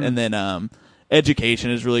hit, and then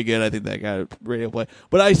Education is really good. I think that got radio play.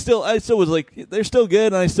 But I still was like, they're still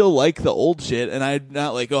good, and I still like the old shit, and I'm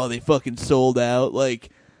not like, oh, they fucking sold out.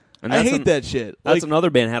 Like, I hate that shit. That's like, another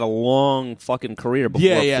band had a long fucking career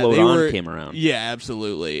before Float On came around. Yeah,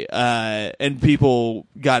 absolutely. And people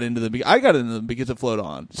got into them. I got into them because of Float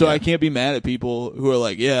On. So I can't be mad at people who are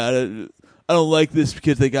like, I don't like this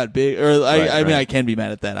because they got big. Or I mean, I can be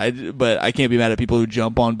mad at that. But I can't be mad at people who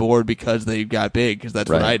jump on board because they got big, because that's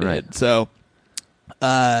what I did. Right. So,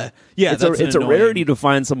 it's a rarity to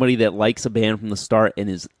find somebody that likes a band from the start and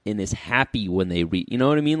is happy when they you know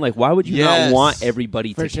what I mean? Like, why would you not want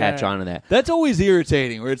everybody to catch on to that? That's always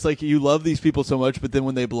irritating, where it's like you love these people so much, but then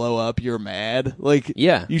when they blow up, you're mad. Like,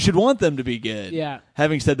 you should want them to be good. Yeah.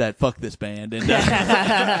 Having said that, fuck this band. And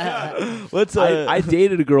let's. I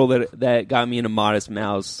dated a girl that got me into Modest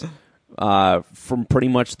Mouse from pretty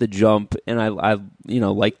much the jump, and I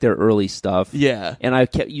liked their early stuff. Yeah. And I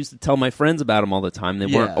used to tell my friends about them all the time. They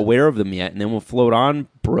weren't aware of them yet. And then when Float On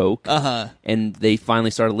broke, and they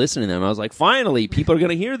finally started listening to them, I was like, finally, people are going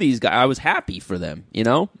to hear these guys. I was happy for them, you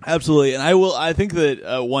know? Absolutely. And I think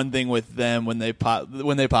that one thing with them when they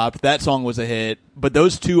popped, that song was a hit. But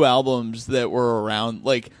those 2 albums that were around,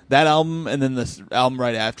 like that album and then this album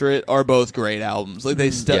right after it, are both great albums. Like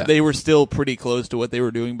they were still pretty close to what they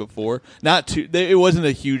were doing before. It wasn't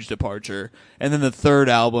a huge departure. And then the 3rd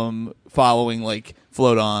album following like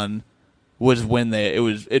Float On was when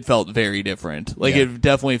it felt very different. Like it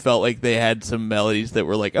definitely felt like they had some melodies that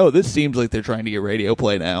were like, oh, this seems like they're trying to get radio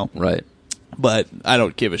play now. Right. But I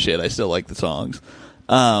don't give a shit. I still like the songs.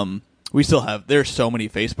 There's so many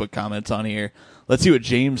Facebook comments on here. Let's see what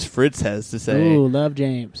James Fritz has to say. Ooh, love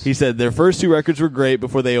James. He said their first 2 records were great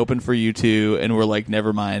before they opened for U2, and we're like,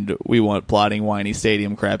 never mind, we want Plotting, Whiny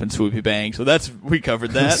Stadium Crap, and Swoopy Bang. So we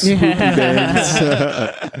covered that. Swoopy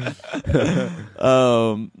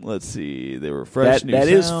Bangs. Let's see. They were fresh. That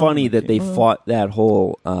is funny that they fought that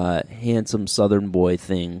whole handsome Southern boy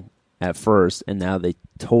thing at first, and now they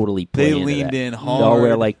totally leaned in hard. They all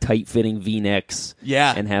wear like tight-fitting V-necks,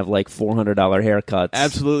 and have like $400 haircuts.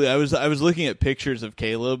 Absolutely. I was looking at pictures of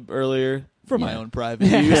Caleb earlier for my own private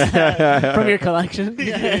use. From your collection.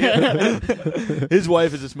 His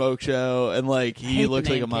wife is a smoke show, and like he looks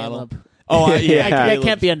like a model. Caleb. Oh, that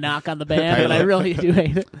can't be a knock on the band, but I really do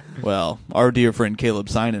hate it. Well, our dear friend Caleb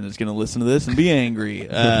Sinan is going to listen to this and be angry.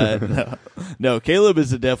 No, Caleb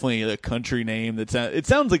is definitely a country name. It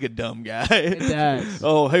sounds like a dumb guy. It does.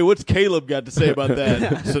 Oh, hey, what's Caleb got to say about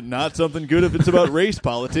that? So not something good if it's about race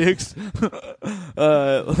politics.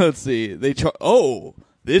 Let's see.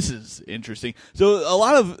 This is interesting.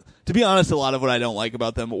 So to be honest, a lot of what I don't like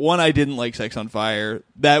about them, one, I didn't like Sex on Fire.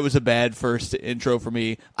 That was a bad first intro for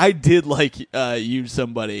me. I did like Use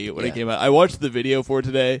Somebody when it came out. I watched the video for it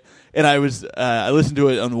today, and I listened to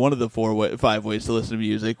it on one of the 5 ways to listen to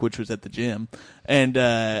music, which was at the gym, and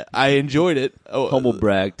I enjoyed it. Humble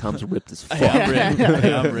brag, Tom's ripped as fuck.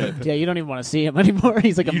 I'm ripped. Yeah, you don't even want to see him anymore.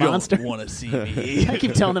 He's like a monster. You don't want to see me. I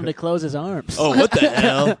keep telling him to close his arms. Oh, what the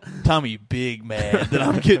hell? Tommy big mad that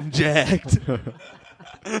I'm getting jacked.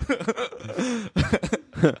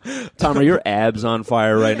 Tom, are your abs on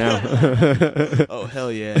fire right now? Oh,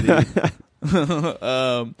 hell yeah, dude.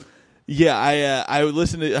 Yeah, I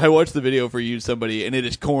watched the video for Use Somebody, and it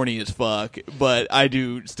is corny as fuck. But I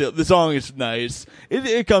do still. The song is nice.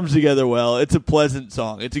 It comes together well. It's a pleasant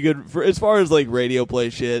song. It's a good for as far as like radio play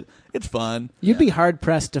shit. It's fun. You'd be hard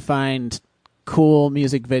pressed to find cool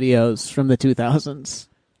music videos from the 2000s.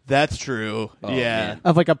 That's true. Oh, yeah, man.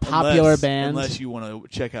 Of like a popular band. Unless you want to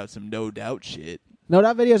check out some No Doubt shit. No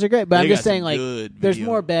Doubt videos are great, but They I'm just got some saying like good there's video.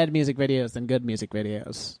 more bad music videos than good music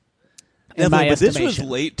videos. In Definitely, my but this estimation. was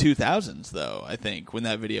late 2000s though. I think when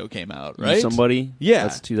that video came out, right? Somebody? Yeah.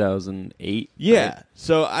 That's 2008. Yeah. right?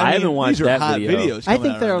 So I mean, haven't watched these are that hot video. videos. I coming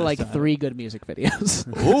think out there are around like this time. 3 good music videos.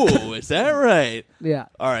 Ooh, is that right? Yeah.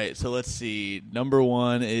 All right, so let's see. Number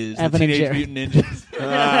 1 is Evan the and Teenage Jerry. Mutant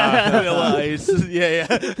Ninjas. Vanilla Ice. Yeah.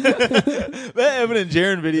 That Evan and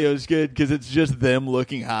Jaron video is good because it's just them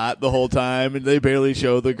looking hot the whole time, and they barely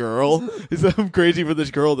show the girl. So I'm crazy for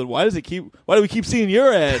this girl. Then why do we keep seeing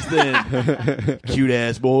your ass then? Cute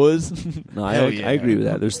ass boys. No, Hell I yeah. agree with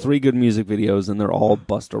that. There's 3 good music videos, and they're all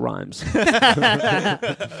Busta Rhymes.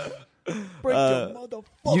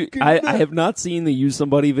 I have not seen the Use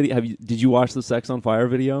Somebody video. Did you watch the Sex on Fire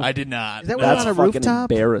video? I did not. Is that No. one That's on a fucking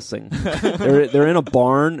rooftop? embarrassing. they're in a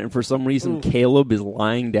barn, and for some reason, Caleb is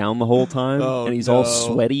lying down the whole time, Oh, and he's no. all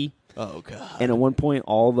sweaty. Oh god. And at one point,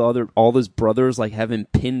 all his brothers like have him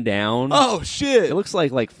pinned down. Oh shit. It looks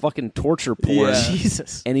like fucking torture porn. Yeah.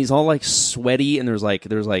 Jesus. And he's all like sweaty, and there's like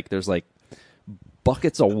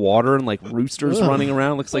buckets of water and like roosters running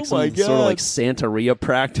around. Looks like Oh my some sort of like God. Santeria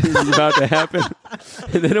practice is about to happen.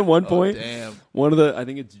 And then at one point, damn. one of I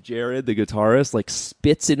think it's Jared, the guitarist, like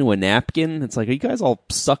spits into a napkin. It's like, are you guys all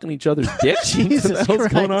sucking each other's dicks? What Jesus the hell's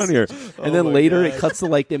going on here? And then my later God. it cuts to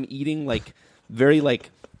like them eating like very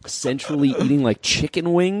like centrally eating like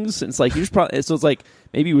chicken wings. And it's like, you should probably, so it's like,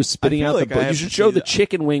 maybe he was spitting I feel out like the, I but you have should to show see the that.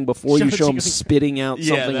 chicken wing before Show you the show him chicken wing. spitting out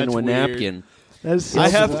Yeah, something that's into a weird. napkin. That's I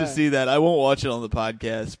so have to bad. see that. I won't watch it on the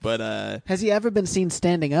podcast, but Has he ever been seen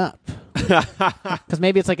standing up? Because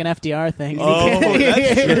maybe it's like an FDR thing. oh,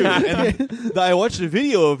 that's true. And I watched a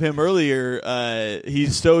video of him earlier.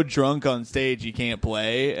 He's so drunk on stage he can't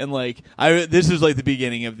play, and like this is like the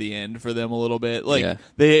beginning of the end for them a little bit. Like Yeah.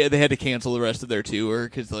 they had to cancel the rest of their tour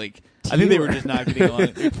because like I think they were just not getting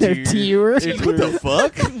along. Their tour? What the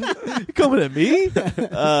fuck? You coming at me?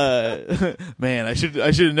 Man, I should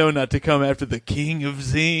have known not to come after the king of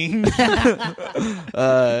zing.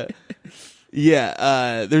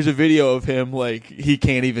 There's a video of him like he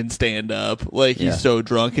can't even stand up, like he's Yeah. so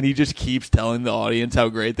drunk, and he just keeps telling the audience how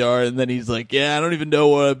great they are, and then he's like, "Yeah, I don't even know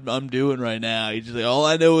what I'm doing right now." He's just like, "All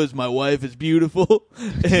I know is my wife is beautiful."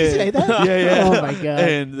 Did he say that? Yeah. Oh, my God.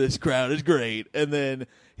 And this crowd is great, and then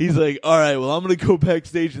he's like, "All right, well, I'm gonna go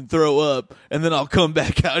backstage and throw up, and then I'll come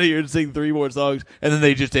back out here and sing 3 more songs," and then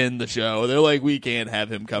they just end the show. They're like, "We can't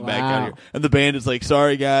have him come back out Wow. here," and the band is like,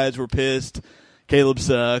 "Sorry guys, we're pissed. Caleb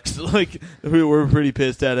sucks." Like we're pretty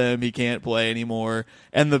pissed at him. He can't play anymore,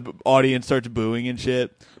 and the audience starts booing and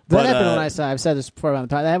shit. That But, happened when I've said this before about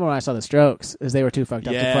the time. That happened when I saw the Strokes, is they were too fucked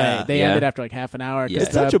up to Yeah. play. They Yeah. ended after like half an hour. 'cause Yeah. It's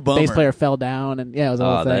the such a bummer. bass player fell down, and it was a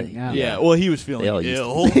whole Oh, thing. that- Yeah, well, he was feeling They all used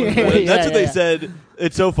ill. to- That's what they Yeah. said.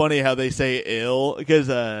 It's so funny how they say ill because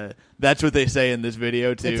that's what they say in this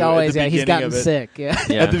video too. It's always, at the he's beginning gotten of it. sick. Yeah.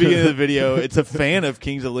 Yeah. At the beginning of the video, it's a fan of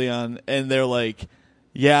Kings of Leon, and they're like,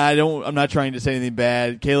 "Yeah, I'm not trying to say anything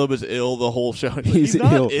bad. Caleb is ill the whole show." He's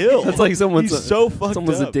not ill. That's like He's so fucked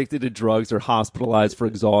someone's up. addicted to drugs or hospitalized for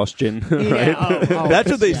exhaustion. Yeah, Right? That's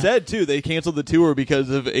what they yeah. said too. They canceled the tour because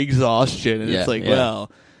of exhaustion, and Yeah, it's like, yeah.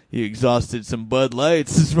 well, you exhausted some Bud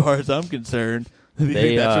Lights, as far as I'm concerned. I think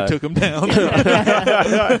They, that's what took him down.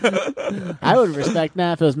 I would respect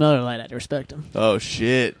now if it was Miller Lite. I'd respect him. Oh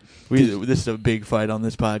shit! This is a big fight on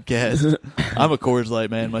this podcast. I'm a Coors Light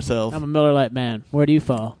man myself. I'm a Miller Lite man. Where do you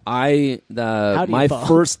fall? How do you my fall?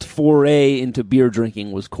 first foray into beer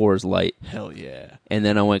drinking was Coors Light, Hell yeah! and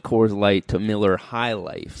then I went Coors Light to Miller High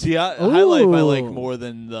Life. See, High Life I like Ooh. more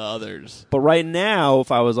than the others. But right now,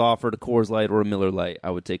 if I was offered a Coors Light or a Miller Light,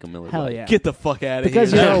 I would take a Miller Hell Light. yeah. Get the fuck out of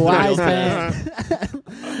Because here! you're a That's wise real.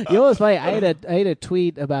 man. You know what's funny? I had a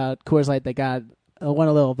tweet about Coors Light that went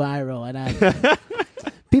a little viral, and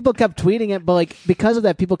people kept tweeting it, but like because of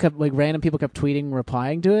that, random people kept tweeting,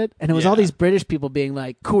 replying to it, and it was all Yeah. these British people being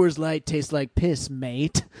like, "Coors Light tastes like piss,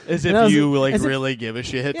 mate." As And I if was- you like as if- really give a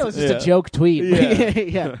shit. Yeah, it was just a joke tweet. Yeah.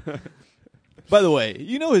 yeah, By the way,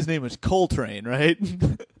 you know his name is Coltrane, right?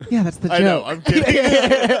 yeah, that's the joke. I know. I'm kidding.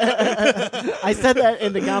 I said that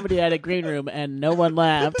in the comedy attic green room, and no one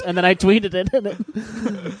laughed. And then I tweeted it, and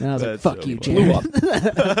I was like, That's "Fuck so you, funny.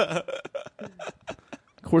 Jared."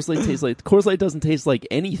 Coors Light doesn't taste like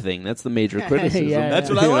anything. That's the major criticism. Yeah, That's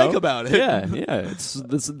yeah. what I You like know? about it. Yeah, it's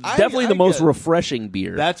definitely the most get it. refreshing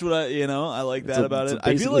beer. That's what I like that about it's it. I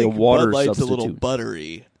feel basically like a water Bud Light's a little substitute.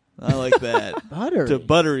 buttery. I like that. Buttery. To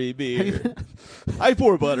buttery beer. I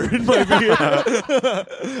pour butter in my beer.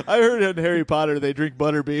 I heard in Harry Potter they drink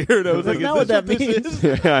butter beer, and I was That's like, not "Is what this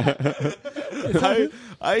that what this is?"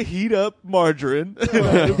 I heat up margarine and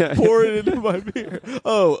I pour it into my beer.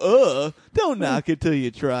 Oh, don't knock it till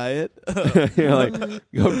you try it. You're like,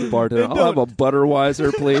 go to the bartender. I'll have a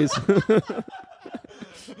Butterweiser, please.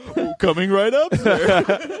 Coming right up,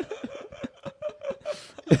 sir.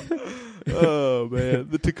 Oh man,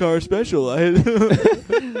 the Takar special.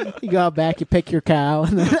 You go out back, you pick your cow.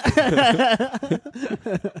 And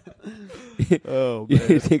Oh You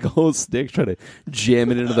man. take a whole stick, try to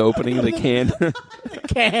jam it into the opening of the can.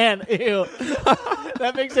 can. Ew.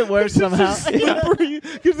 That makes it worse somehow. Slippery,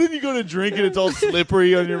 because then you go to drink and it's all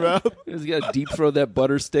slippery on your mouth. You got to deep throw that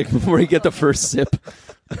butter stick before you get the first sip.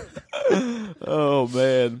 Oh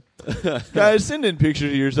man, guys, send in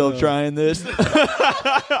pictures of yourself trying this.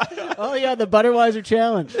 Oh yeah, the Butterweiser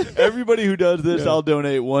challenge. Everybody who does this, I'll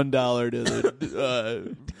donate $1 to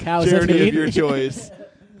the Cows charity that of your choice.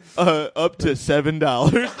 Up to $7.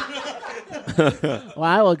 Well,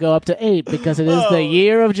 I will go up to 8 because it is the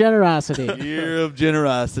year of generosity. Year of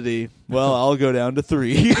generosity. Well, I'll go down to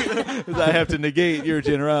 3 because I have to negate your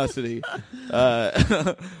generosity. All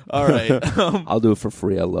right. I'll do it for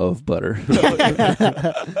free. I love butter.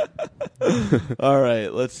 All right.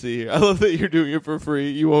 Let's see here. I love that you're doing it for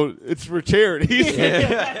free. You won't. It's for charities.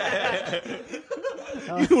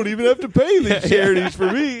 You don't even have to pay these charities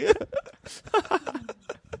for me.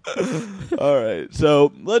 All right.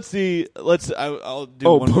 So let's see. I'll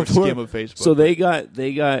do one more skim of Facebook. So they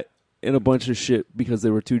got in a bunch of shit because they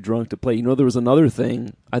were too drunk to play. You know, there was another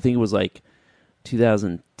thing. I think it was like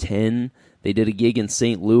 2010. They did a gig in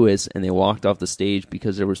St. Louis and they walked off the stage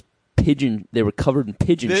because there was pigeon. They were covered in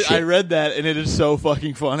pigeon shit. I read that and it is so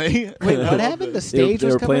fucking funny. Wait, what happened? The stage they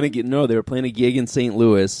was were playing covered? they were playing a gig in St.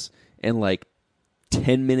 Louis, and like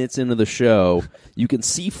 10 minutes into the show, you can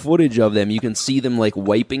see footage of them. You can see them like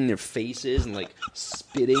wiping their faces and like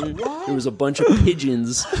spitting. There was a bunch of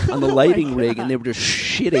pigeons on the lighting rig, and they were just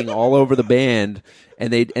shitting all over the band.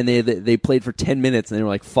 And they played for 10 minutes, and they were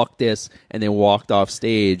like, "Fuck this," and they walked off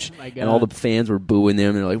stage. my God. And all the fans were booing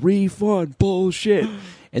them, and they're like, "Refund, bullshit."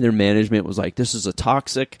 And their management was like, "This is a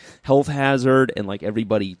toxic health hazard," and like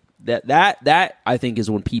everybody. That I think is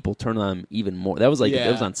when people turn on them even more. That was like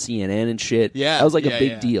that was on CNN and shit. Yeah, that was like yeah, a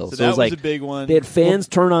big yeah. deal. So it that was like was a big one. They had fans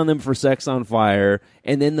turn on them for Sex on Fire,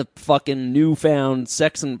 and then the fucking newfound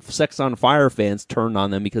Sex on Fire fans turned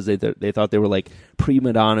on them because they thought they were like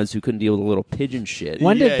prima donnas who couldn't deal with a little pigeon shit.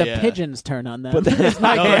 When did Yeah, the yeah. pigeons turn on them? No, that's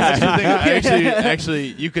the thing. Actually,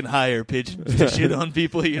 you can hire pigeons to shit on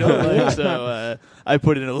people you don't like. So I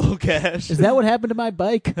put in a little cash. Is that what happened to my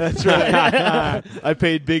bike? That's right. I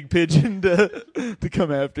paid Big Pigeon to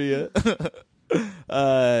come after you.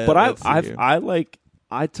 But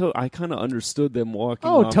I kind of understood them walking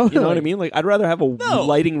Oh, off. You know what I totally. mean? Like, I'd rather have a No.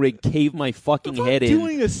 lighting rig cave my fucking If I'm head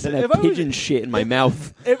doing in a than if have I was- pigeon shit in my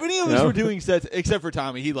mouth. If any of us No? were doing sets, except for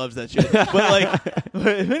Tommy, he loves that shit. But like,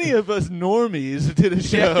 if any of us normies did a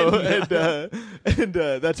show, and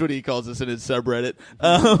that's what he calls us in his subreddit,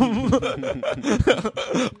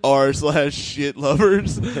 r/shit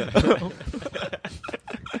lovers.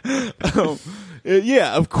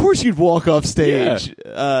 Yeah, of course you'd walk off stage.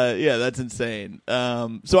 Yeah, that's insane.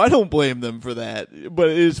 So I don't blame them for that. But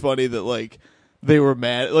it is funny that like they were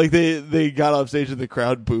mad. Like they got off stage and the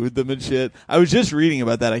crowd booed them and shit. I was just reading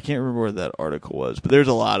about that. I can't remember what that article was, but there's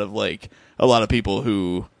a lot of people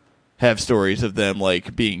who have stories of them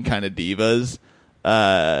like being kind of divas.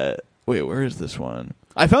 Wait, where is this one?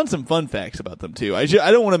 I found some fun facts about them too. I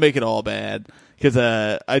don't want to make it all bad because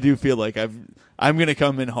I do feel like I'm gonna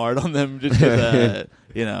come in hard on them just because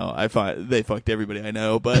you know I find they fucked everybody I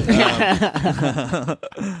know. But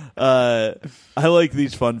I like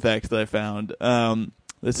these fun facts that I found.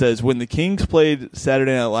 That says when the Kings played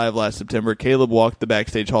Saturday Night Live last September, Caleb walked the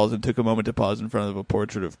backstage halls and took a moment to pause in front of a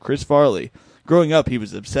portrait of Chris Farley. Growing up, he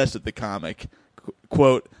was obsessed with the comic.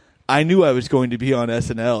 Quote, "I knew I was going to be on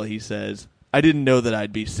SNL," he says. "I didn't know that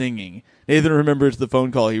I'd be singing." Nathan remembers the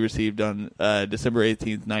phone call he received on December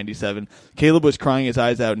 18th, 97. Caleb was crying his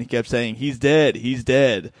eyes out, and he kept saying, "He's dead, he's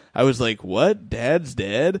dead." I was like, what? Dad's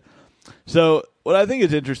dead? So what I think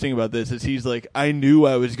is interesting about this is he's like, I knew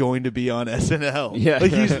I was going to be on SNL. Yeah.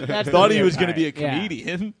 Like he That's thought the he weird was going to part. be a Yeah.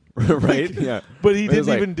 comedian. Right? Yeah. But he It was didn't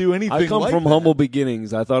like, even do anything I come like from that. humble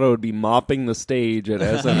beginnings. I thought I would be mopping the stage at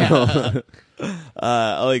SNL.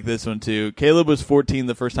 I like this one too. Caleb was 14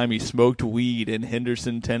 the first time he smoked weed in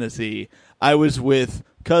Henderson, Tennessee. I was with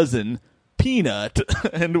cousin Peanut,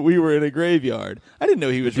 and we were in a graveyard. I didn't know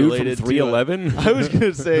he was Dude related from to 311. I was going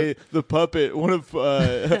to say the puppet, one of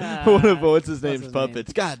what's his name's his puppets.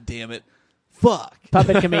 name? God damn it. Fuck.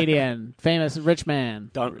 Puppet comedian, famous rich man.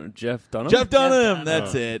 Jeff Dunham. Jeff Dunham, Dunham.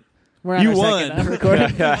 that's it. We're on You our won. second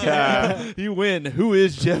recording. You win. Who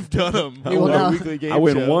is Jeff Dunham? We will Our now- weekly game I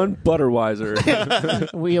win show. one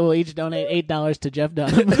Budweiser. We will each donate $8 to Jeff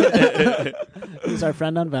Dunham. He's our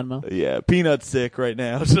friend on Venmo. Yeah, Peanut's sick right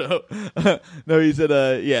now. So, no, he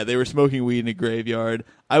said, yeah, they were smoking weed in a graveyard.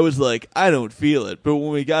 I was like, I don't feel it. But when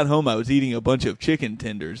we got home, I was eating a bunch of chicken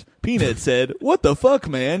tenders. Peanut said, what the fuck,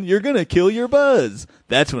 man? You're going to kill your buzz.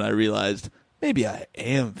 That's when I realized, maybe I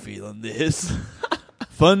am feeling this.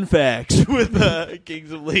 Fun facts with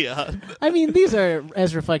Kings of Leon. I mean, these are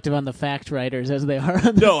as reflective on the fact writers as they are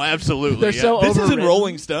on the... No, absolutely. They're yeah. so This isn't overwritten.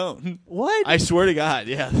 Rolling Stone. What? I swear to God,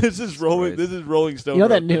 yeah. This is Rolling. Christ. This is Rolling Stone. You know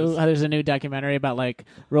that wrote new? this. There's a new documentary about like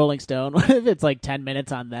Rolling Stone. What if it's like 10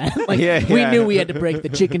 minutes on that? Like Yeah, we yeah. knew we had to break the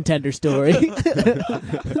chicken tender story.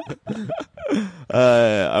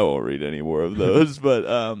 I won't read any more of those, but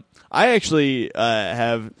I actually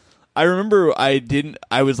have. I remember I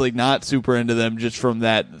was like not super into them just from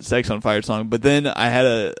that Sex on Fire song, but then I had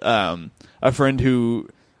a friend who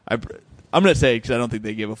I'm gonna say because I don't think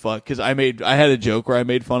they give a fuck because I had a joke where I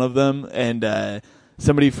made fun of them and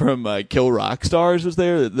somebody from Kill Rock Stars was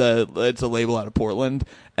there. It's a label out of Portland,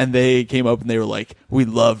 and they came up and they were like, "We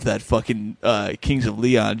loved that fucking Kings of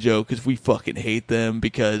Leon joke because we fucking hate them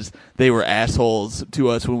because they were assholes to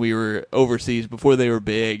us when we were overseas before they were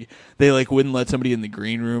big. They like wouldn't let somebody in the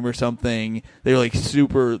green room or something. They were like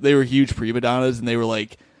they were huge prima donnas, and they were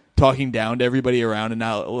like." Talking down to everybody around and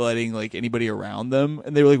not letting like anybody around them,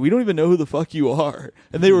 and they were like, "We don't even know who the fuck you are."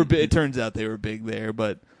 And they were. It turns out they were big there,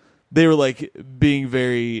 but they were like being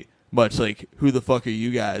very much like, "Who the fuck are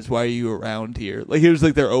you guys? Why are you around here?" Like it was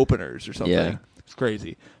like their openers or something. Yeah. It's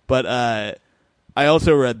crazy. But I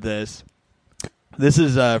also read this. This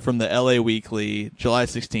is from the LA Weekly, July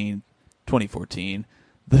 16, 2014.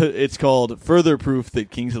 It's called "Further Proof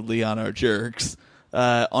That Kings of Leon Are Jerks."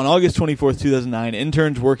 On August 24th, 2009,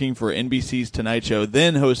 interns working for NBC's Tonight Show,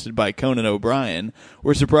 then hosted by Conan O'Brien,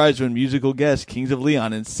 were surprised when musical guest Kings of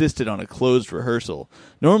Leon insisted on a closed rehearsal.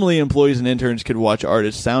 Normally, employees and interns could watch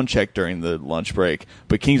artists sound check during the lunch break,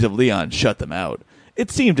 but Kings of Leon shut them out. It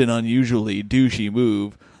seemed an unusually douchey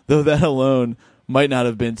move, though that alone might not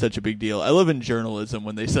have been such a big deal. I love in journalism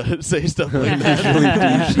when they say stuff like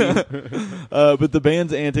that. But the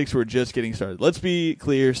band's antics were just getting started. Let's be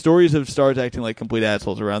clear, stories of stars acting like complete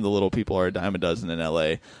assholes around the little people are a dime a dozen in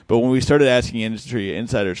LA. But when we started asking industry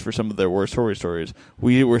insiders for some of their worst horror stories,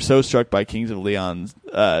 we were so struck by Kings of Leon's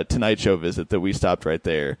Tonight Show visit that we stopped right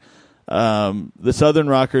there. The Southern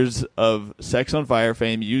rockers of Sex on Fire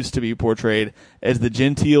fame used to be portrayed as the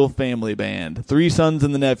genteel family band, three sons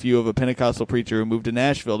and the nephew of a Pentecostal preacher who moved to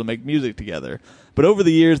Nashville to make music together. But over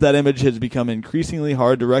the years, that image has become increasingly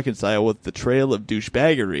hard to reconcile with the trail of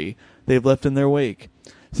douchebaggery they've left in their wake.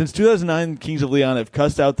 Since 2009, Kings of Leon have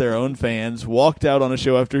cussed out their own fans, walked out on a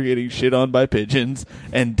show after getting shit on by pigeons,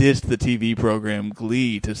 and dissed the TV program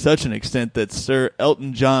Glee to such an extent that Sir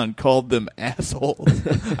Elton John called them assholes.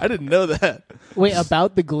 I didn't know that. Wait,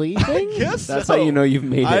 about the Glee thing? Yes, That's how you know you've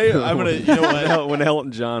made it. I'm gonna. You know what? when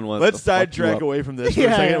Elton John wants. Let's to fuck you sidetrack up. away from this for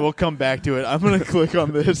Yeah. a second. We'll come back to it. I'm gonna click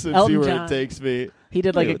on this and Elton see where John. it takes me. He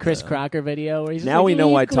did like Play a with Chris that. Crocker video where he's Now like, we know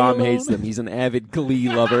 "Leave why Glee Tom alone." hates them. He's an avid Glee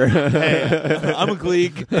lover. Hey, I'm a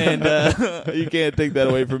Gleek, and you can't take that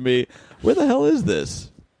away from me. Where the hell is this?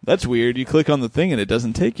 That's weird. You click on the thing and it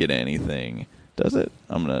doesn't take you to anything, does it?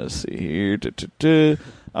 I'm gonna see here.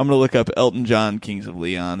 I'm gonna look up Elton John, Kings of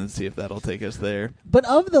Leon, and see if that'll take us there. But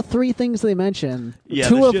of the three things they mention, Yeah,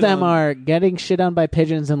 two the of shit them on- are getting shit on by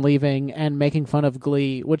pigeons and leaving, and making fun of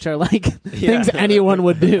Glee, which are like things anyone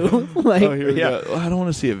would do. Like, Oh, here we go. Oh, I don't want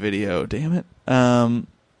to see a video. Damn it.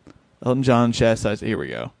 Elton John chastised. Here we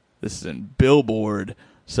go. This is in Billboard.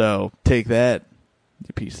 So take that,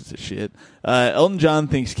 you pieces of shit. Elton John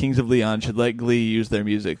thinks Kings of Leon should let Glee use their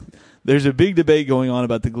music. There's a big debate going on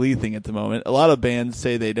about the Glee thing at the moment. A lot of bands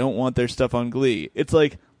say they don't want their stuff on Glee. It's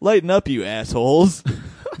like, lighten up, you assholes.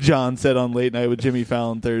 John said on Late Night with Jimmy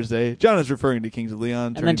Fallon Thursday. John is referring to Kings of Leon.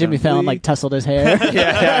 and then turning Jimmy down Fallon Glee. like tussled his hair.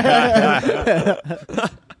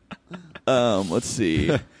 Let's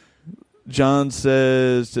see. John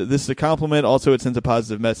says, this is a compliment. Also, it sends a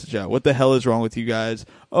positive message out. What the hell is wrong with you guys?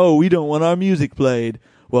 Oh, we don't want our music played.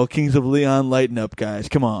 Well, Kings of Leon, lighten up, guys.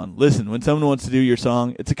 Come on. Listen, when someone wants to do your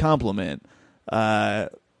song, it's a compliment.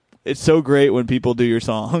 It's so great when people do your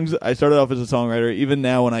songs. I started off as a songwriter. Even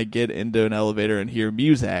now when I get into an elevator and hear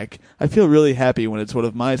Muzak, I feel really happy when it's one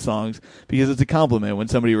of my songs because it's a compliment when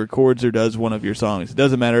somebody records or does one of your songs. It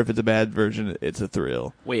doesn't matter if it's a bad version, it's a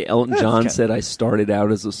thrill. Wait, Elton John said I started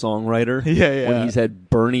out as a songwriter? Yeah. When he's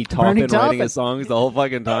had Bernie Taupin writing his songs the whole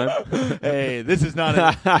fucking time? Hey, this is not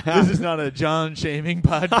a John shaming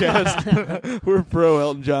podcast. We're pro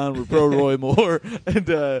Elton John, we're pro Roy Moore,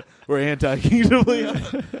 and we're anti Kings of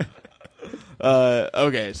Leon.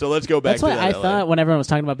 Okay, so let's go back That's to what that I LA. thought when everyone was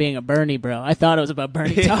talking about being a Bernie bro. I thought it was about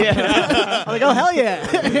Bernie Taupin. I'm like, oh, hell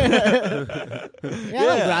yeah. I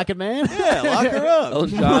like Rocket Man. Yeah, lock her up.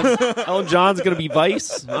 Elton John's going to be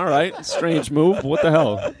Vice? All right. Strange move. What the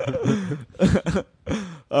hell?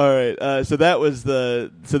 All right, so that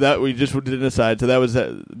we just did an aside. So that was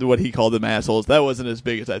what he called them assholes. That wasn't as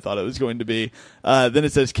big as I thought it was going to be. Then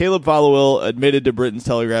it says Caleb Followill admitted to Britain's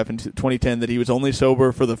Telegraph in 2010 that he was only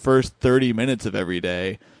sober for the first 30 minutes of every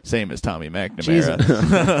day, same as Tommy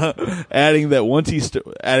McNamara. adding that once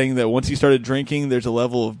he started drinking, there's a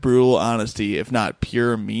level of brutal honesty, if not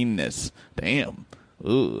pure meanness. Damn.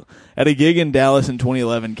 Ooh. At a gig in Dallas in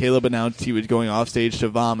 2011, Caleb announced he was going off stage to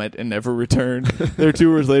vomit and never returned. Their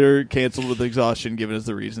tour was later canceled with exhaustion given as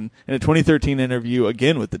the reason. In a 2013 interview,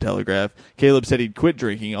 again with The Telegraph, Caleb said he'd quit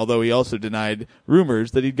drinking, although he also denied rumors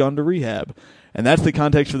that he'd gone to rehab. And that's the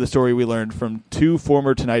context for the story we learned from two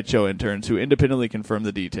former Tonight Show interns who independently confirmed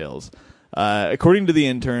the details. According to the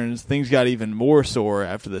interns, things got even more sore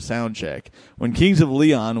after the sound check. When Kings of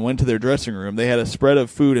Leon went to their dressing room, they had a spread of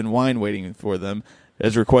food and wine waiting for them,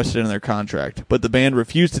 as requested in their contract. But the band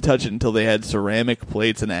refused to touch it until they had ceramic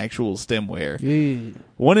plates and actual stemware.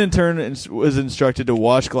 One intern was instructed to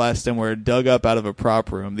wash glass stemware dug up out of a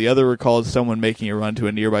prop room. The other recalls someone making a run to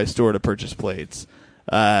a nearby store to purchase plates.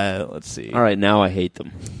 Let's see. All right, now I hate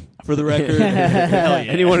them. For the record, hell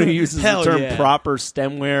yeah. Anyone who uses Hell the term yeah. proper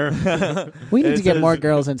stemware. We need It to get says- more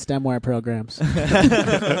girls in STEMware programs.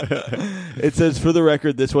 It says, for the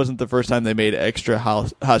record, this wasn't the first time they made extra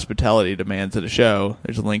hospitality demands at a show.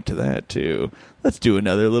 There's a link to that, too. Let's do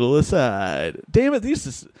another little aside. Damn it,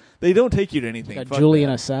 they don't take you to anything. Got Fuck Julian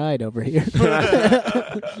that. aside over here. What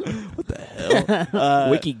the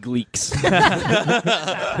hell? WikiGleeks.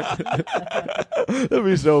 That'd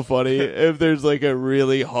be so funny if there's like a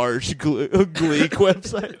really harsh Gleek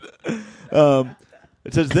website.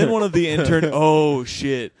 It says, then one of the interns... Oh,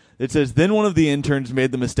 shit. It says, then one of the interns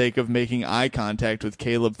made the mistake of making eye contact with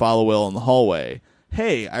Caleb Followill in the hallway.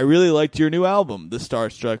 Hey, I really liked your new album, the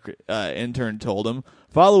starstruck intern told him.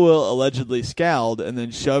 Followill allegedly scowled and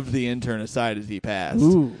then shoved the intern aside as he passed.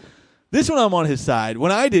 Ooh. This one I'm on his side.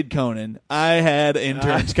 When I did Conan, I had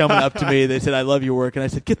interns coming up to me. They said, I love your work. And I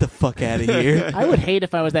said, get the fuck out of here. I would hate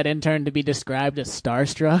if I was that intern to be described as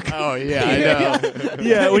starstruck. Oh, yeah, I know.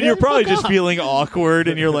 Yeah, when you're probably just feeling awkward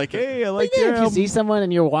and you're like, hey, I like Yeah, your if you album. see someone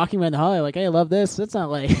and you're walking around the hall, you're like, hey, I love this. It's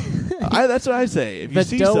not like That's what I say. If you the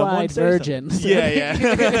see someone, doe-eyed say virgin. something. Yeah.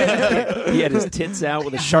 He had his tits out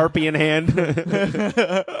with a Sharpie in hand.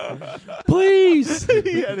 Please.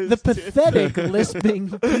 He had his The tits. pathetic,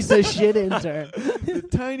 lisping piece of shit intern. The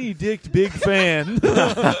tiny dicked big fan.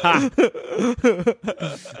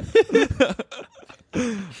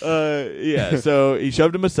 Yeah, so he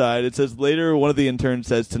shoved him aside. It says later one of the interns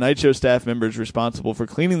says Tonight Show staff members responsible for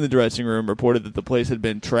cleaning the dressing room reported that the place had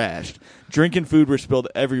been trashed. Drink and food were spilled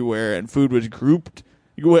everywhere, and food was ground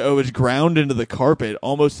into the carpet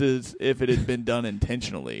almost as if it had been done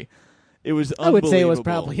intentionally. It was I would say it was unbelievable.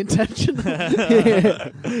 probably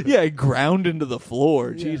intentional. Yeah, ground into the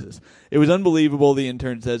floor. Jesus. It was unbelievable, the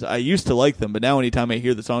intern says. I used to like them, but now anytime I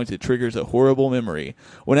hear the songs, it triggers a horrible memory.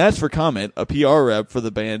 When asked for comment, a PR rep for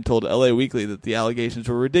the band told LA Weekly that the allegations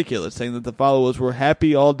were ridiculous, saying that the followers were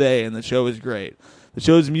happy all day and the show was great. The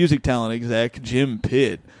show's music talent exec, Jim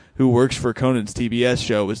Pitt, who works for Conan's TBS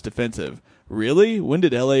show, was defensive. Really? When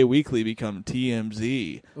did LA Weekly become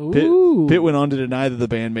TMZ? Ooh. Pitt went on to deny that the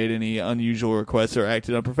band made any unusual requests or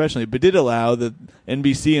acted unprofessionally, but did allow that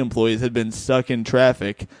NBC employees had been stuck in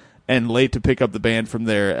traffic and late to pick up the band from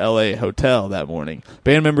their LA hotel that morning.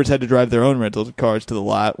 Band members had to drive their own rental cars to the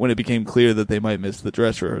lot when it became clear that they might miss the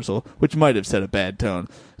dress rehearsal, which might have set a bad tone.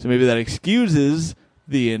 So maybe that excuses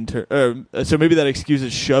the intern. So maybe that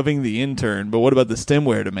excuses shoving the intern. But what about the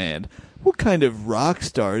stemware demand? What kind of rock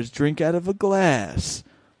stars drink out of a glass?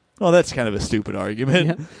 Well, that's kind of a stupid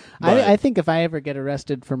argument. Yeah. But- I think if I ever get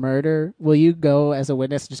arrested for murder, will you go as a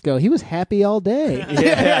witness? Just go. He was happy all day.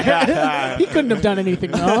 He couldn't have done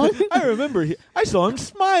anything wrong. I remember I saw him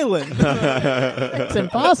smiling. It's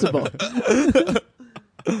impossible.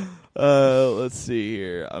 Let's see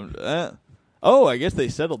here. oh, I guess they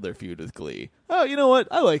settled their feud with Glee. Oh, you know what?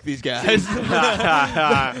 I like these guys.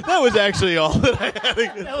 That was actually all that I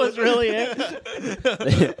had. That was really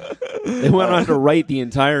it. They went on to write the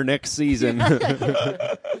entire next season.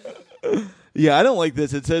 Yeah, I don't like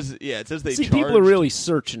this. It says they See, charged. people are really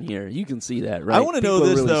searching here. You can see that, right? I wanna know People are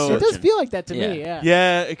this, really though. It does searching. feel like that to me. Yeah.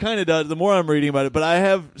 Yeah, it kind of does. The more I'm reading about it, but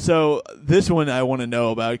this one I want to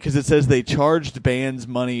know about because it says they charged bands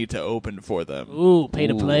money to open for them. Ooh, pay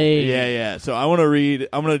to play. Yeah. So I want to read.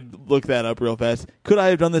 I'm going to look that up real fast. Could I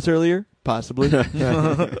have done this earlier? Possibly. Kings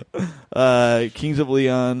of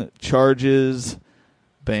Leon charges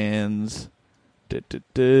bands.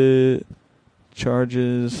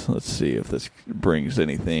 Charges. Let's see if this brings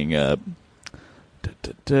anything up.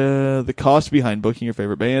 The cost behind booking your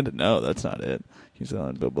favorite band? No, that's not it. He's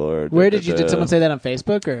on Billboard. Where did someone say that on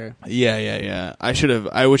Facebook or? Yeah.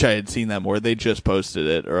 I wish I had seen that more. They just posted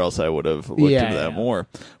it, or else I would have looked into that more.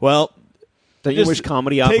 Well, Don't you wish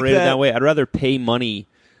comedy operated that way? I'd rather pay money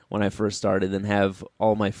when I first started than have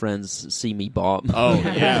all my friends see me bomb. Oh,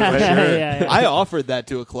 yeah, for sure. Yeah. I offered that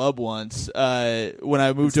to a club once when I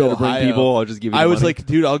moved to Instead of bring Ohio. people, I'll just give you I the was money. like,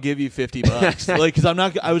 dude, I'll give you $50. Like, because I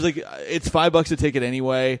was like, it's $5 a ticket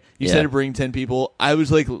anyway. You said to bring 10 people. I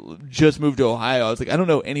was like, just moved to Ohio. I was like, I don't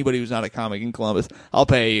know anybody who's not a comic in Columbus. I'll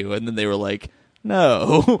pay you. And then they were like,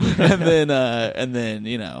 no. and then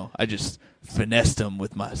I just finessed them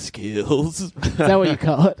with my skills. Is that what you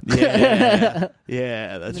call it?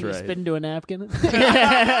 Yeah, that's And then you right. spit into a napkin.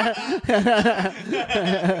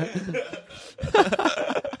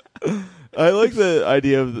 I like the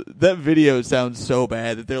idea of that video. Sounds so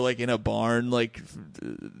bad that they're like in a barn, like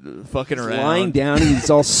fucking He's around, lying down. He's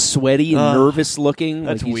all sweaty and nervous looking.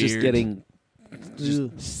 that's like he's just weird. getting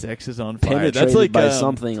Sex is on fire. penetrated That's like by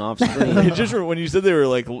something off screen. It just when you said they were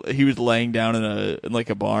like he was laying down in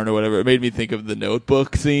like a barn or whatever, it made me think of the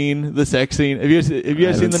Notebook scene, the sex scene. Have you guys seen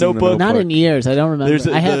haven't the seen Notebook? Not in years. I don't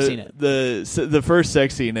remember. I have seen it. The first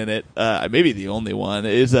sex scene in it, maybe the only one,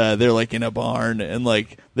 is they're like in a barn and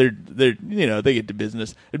like they're they get to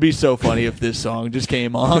business. It'd be so funny if this song just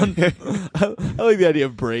came on. I like the idea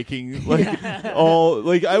of breaking all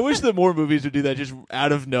like. I wish that more movies would do that, just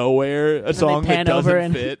out of nowhere, a song that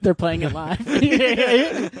doesn't fit. They're playing it live. They're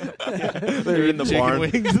in the chicken barn.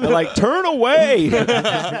 wings. They're like, turn away.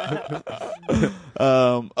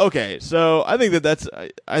 Okay, so I think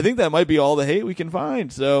that might be all the hate we can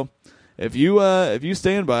find. So if you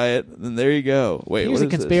stand by it, then there you go. Wait, Here's what a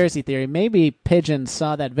is this? conspiracy theory. Maybe pigeons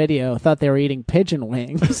saw that video, thought they were eating pigeon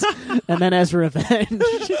wings, and then as revenge.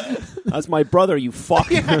 That's my brother, you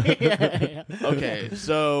fuck. Okay,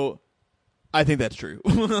 so I think that's true.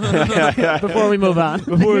 Before we move on.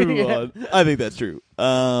 I think that's true.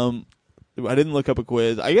 I didn't look up a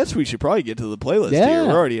quiz. I guess we should probably get to the playlist Yeah. here.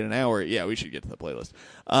 We're already at an hour. Yeah, we should get to the playlist.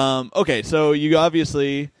 Okay, so you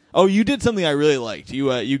obviously... Oh, you did something I really liked.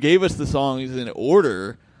 You gave us the songs in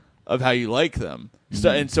order of how you like them.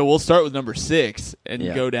 And so we'll start with number 6 and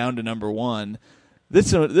go down to number 1.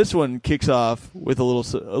 This one kicks off with a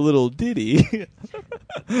little ditty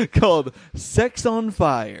called "Sex on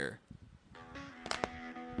Fire."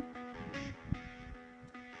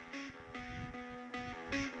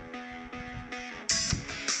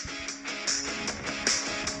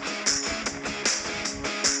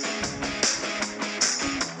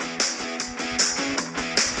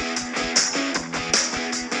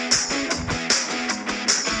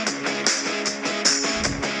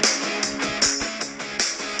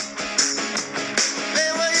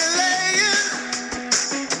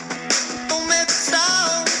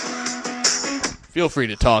 Feel free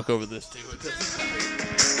to talk over this too.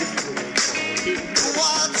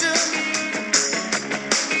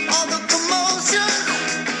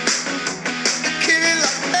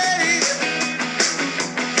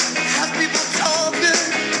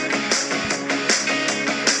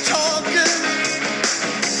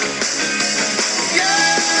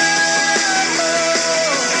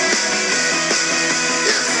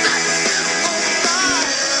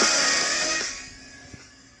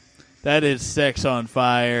 That is "Sex on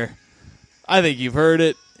Fire." I think you've heard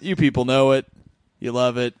it. You people know it. You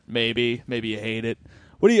love it. Maybe you hate it.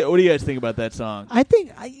 What do you guys think about that song? I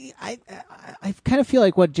think I kind of feel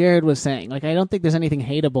like what Jared was saying. Like, I don't think there's anything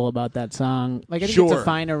hateable about that song. Like, I think it's a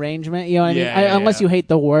fine arrangement. You know what I mean? Unless you hate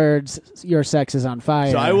the words, "Your sex is on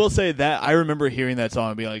fire." So I will say that I remember hearing that song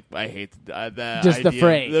and being like, I hate that. Just the idea.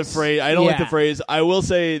 phrase. The phrase. I don't like the phrase. I will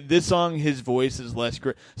say this song, his voice is less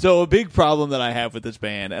great. So a big problem that I have with this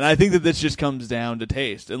band, and I think that this just comes down to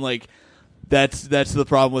taste. And like, that's the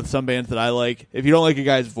problem with some bands that I like. If you don't like a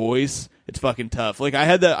guy's voice, it's fucking tough. Like I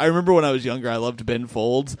had that. I remember when I was younger, I loved Ben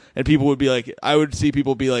Folds, and people would be like, I would see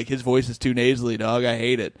people be like, his voice is too nasally, dog. I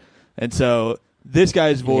hate it. And so this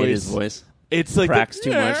guy's You hate his voice. it's like Cracks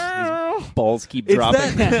too much. His balls keep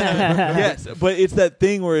dropping. Yes, but it's that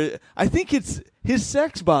thing where I think it's his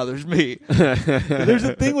sex bothers me. There's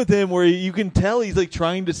a thing with him where you can tell he's like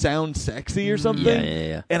trying to sound sexy or something.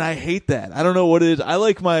 Yeah. And I hate that. I don't know what it is. I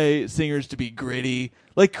like my singers to be gritty,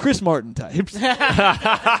 like Chris Martin types.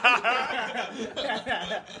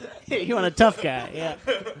 You want a tough guy, yeah.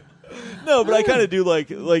 No, but I kind of do like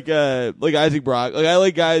Isaac Brock. Like I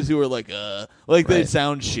like guys who are like they Right.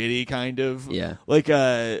 sound shitty kind of. Yeah. Like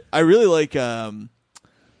I really like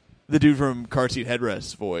the dude from Car Seat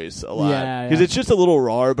Headrest's voice a lot Yeah, because yeah. it's just a little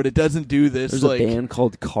raw, but it doesn't do this There's like a band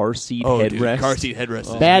called Car Seat dude, Headrest. Car Seat Headrest.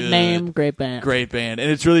 Is Bad good. name, great band. Great band, and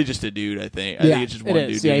it's really just a dude. I think. I Yeah, think it's just it one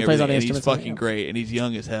is. dude. Yeah, he doing plays all the everything, and he's instruments, fucking yeah. great, and he's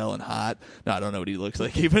young as hell and hot. No, I don't know what he looks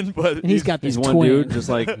like even, but And he's got this He's one twin. dude, just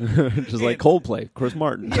like Coldplay, Chris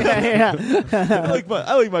Martin. yeah.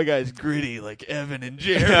 I like my guys gritty like Evan and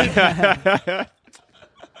Jared.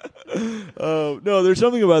 No, there's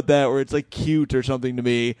something about that where it's like cute or something to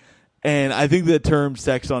me, and I think the term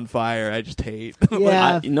 "sex on fire" I just hate.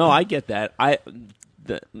 Yeah. I get that.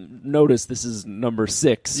 Notice this is number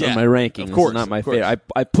 6 Yeah, on my ranking. of course, This is not my of course. favorite.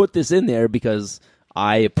 I put this in there because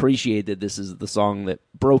I appreciate that this is the song that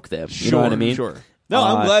broke them. You know what I mean? Sure. No,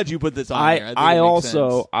 I'm glad you put this on there. Think I it makes sense.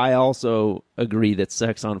 also agree that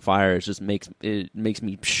 "Sex on Fire" just makes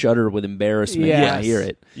me shudder with embarrassment when I Yes. hear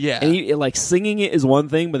it. Yeah. and like singing it is one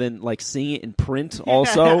thing, but then like singing it in print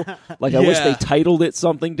also. Like I wish Yeah. they titled it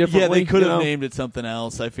something differently. Yeah, they could you have know? named it something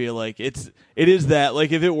else. I feel like it is that.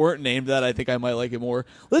 Like if it weren't named that, I think I might like it more.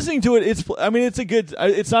 Listening to it, it's a good.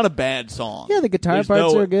 It's not a bad song. Yeah, the guitar There's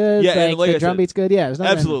parts no- are good. Yeah, and like the I drum said, beat's good. Yeah, there's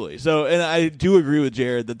nothing. absolutely. So, and I do agree with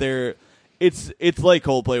Jared that it's like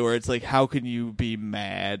Coldplay where it's like, how can you be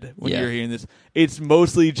mad when Yeah. you're hearing this? It's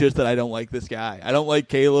mostly just that I don't like this guy. I don't like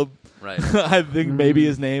Caleb. Right. I think maybe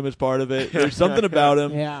his name is part of it. There's something about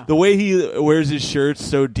him. Yeah. The way he wears his shirts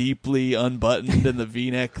so deeply unbuttoned and the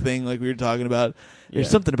V-neck thing like we were talking about. There's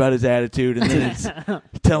something about his attitude, and then it's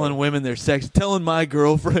telling women they're sexy, telling my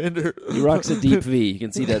girlfriend. Or He rocks a deep V. You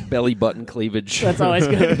can see that belly button cleavage. That's always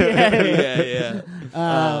good. yeah.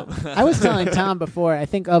 I was telling Tom before, I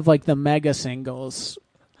think of like the mega singles,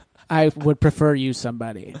 I would prefer You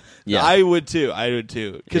Somebody. Yeah. I would too.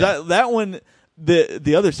 Because Yeah. that one,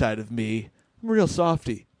 the other side of me, I'm a real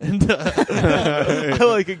softy, and I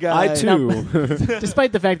like a guy. I too.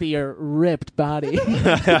 Despite the fact that your ripped body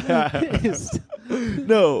is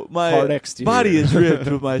No, my Hard exterior. body is ripped,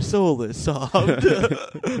 but my soul is soft.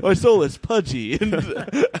 My soul is pudgy and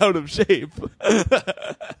out of shape.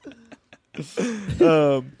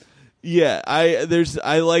 Yeah,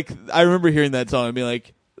 I remember hearing that song and being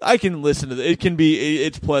like, I can listen to it.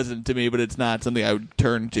 It's pleasant to me, but it's not something I would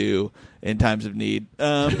turn to in times of need.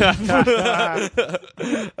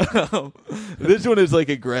 This one is like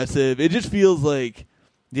aggressive. It just feels like,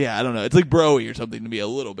 yeah, I don't know. It's like bro-y or something to me a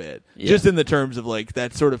little bit. Yeah. Just in the terms of like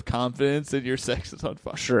that sort of confidence that your sex is on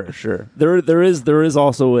fire. Sure. There is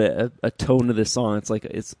also a tone to this song. It's like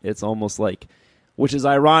it's almost like, which is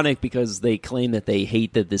ironic because they claim that they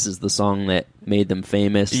hate that this is the song that made them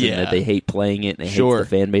famous, Yeah. and that they hate playing it, and they Sure. hate the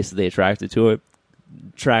fan base that they attracted to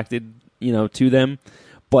them.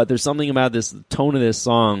 But there's something about this tone of this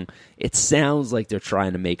song. It sounds like they're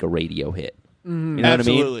trying to make a radio hit. You know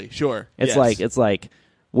Absolutely, what I mean? sure. It's Yes. like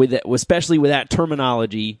with it, especially with that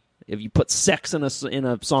terminology. If you put sex in a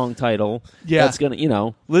song title, Yeah. that's gonna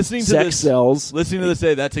listening to sex this sells. Listening to this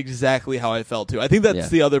say, that's exactly how I felt too. I think that's Yeah.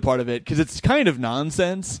 the other part of it because it's kind of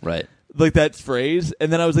nonsense. Right. Like that phrase,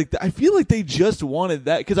 and then I was like, I feel like they just wanted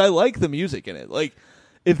that because I like the music in it. Like,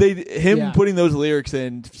 if him Yeah. putting those lyrics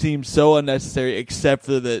in seems so unnecessary, except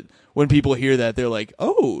for that when people hear that, they're like,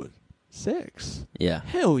 oh, sex, Yeah.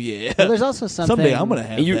 hell yeah. Well, there's also something. Someday I'm gonna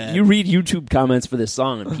have And that. you read YouTube comments for this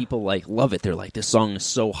song, and people like love it. They're like, "This song is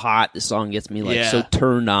so hot. This song gets me like Yeah. so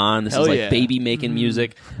turned on. This Hell is like yeah. baby making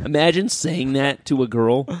music." Imagine saying that to a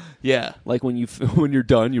girl. yeah. Like when when you're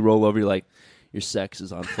done, you roll over. You're like, "Your sex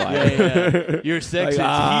is on fire." Yeah. Your sex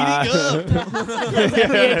Like, is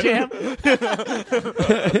heating up.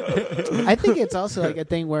 I think it's also like a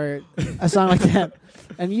thing where a song like that,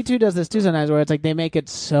 and U2 does this too sometimes, where it's like they make it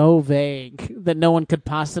so vague that no one could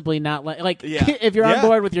possibly not like. Yeah. If you're Yeah. on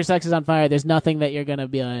board with Your Sex is on Fire, there's nothing that you're gonna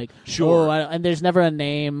be like, Sure. and there's never a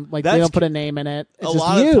name. Like That's they don't put a name in it. It's a just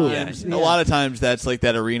lot you. of times, Yeah. a lot of times that's like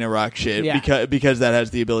that arena rock shit Yeah. because that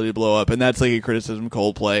has the ability to blow up, and that's like a criticism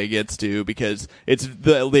Coldplay gets to because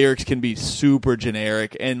the lyrics can be super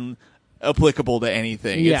generic, and applicable to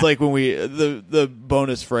anything. Yeah. It's like when the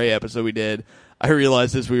bonus Frey episode we did. I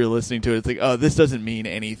realized as we were listening to it, it's like, oh, this doesn't mean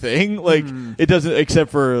anything. Like it doesn't, except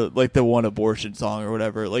for like the one abortion song or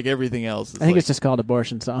whatever. Like everything else. Is I think like, it's just called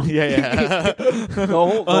Abortion Song. yeah.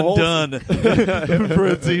 Undone.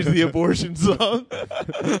 Parentheses, the abortion song.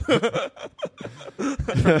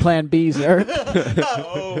 Plan B, sir.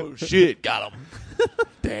 Oh shit, got him.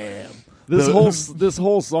 Damn. This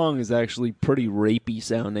whole song is actually pretty rapey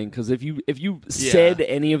sounding because if you said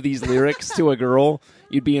any of these lyrics to a girl,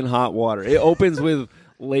 you'd be in hot water. It opens with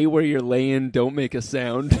 "Lay where you're laying, don't make a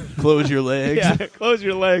sound." Close your legs. Yeah, close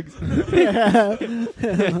your legs.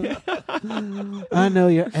 I know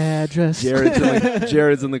your address.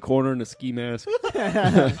 Jared's in the corner in a ski mask.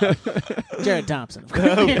 Jared Thompson. Of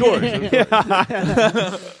course.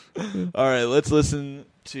 All right, let's listen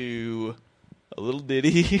to a little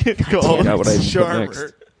ditty called Forgot what I put Charmer.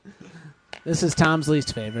 next. This is Tom's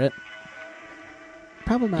least favorite.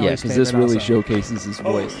 Probably my Yeah, least because favorite. this really also. showcases his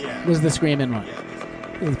voice. Yeah. This is the screaming one.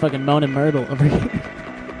 The fucking moaning Myrtle over here.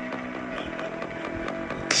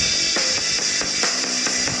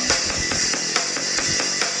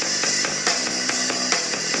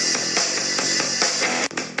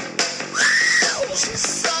 She's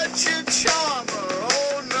such a charmer,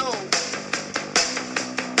 oh no.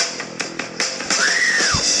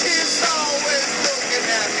 She's always looking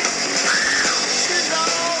at me. She's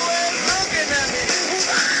always looking at me.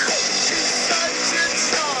 She's such a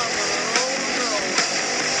charmer, oh no.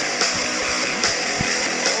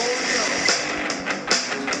 Oh no.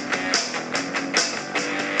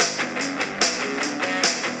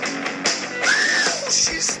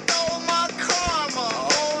 She stole my karma,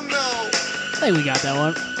 oh no. I think we got that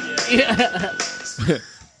one. Yeah.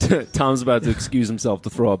 Tom's about to excuse himself to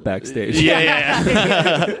throw up backstage.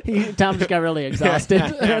 Yeah. Tom just got really exhausted.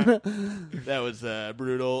 That was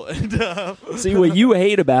brutal. And, See, what you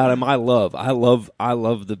hate about him, I love. I love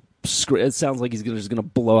the script. It sounds like he's just gonna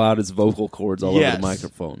blow out his vocal cords all over Yes. the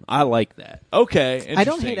microphone. I like that. okay. I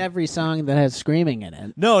don't hate interesting. every song that has screaming in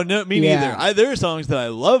it. No, me Yeah. neither. There are songs that I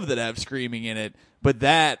love that have screaming in it, but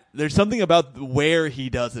there's something about where he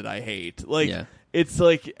does it I hate. Like Yeah. it's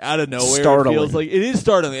like out of nowhere. Startling. It feels like it is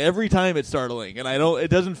startling every time. It's startling, and it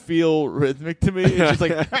doesn't feel rhythmic to me. It's just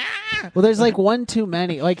like Well, there's like one too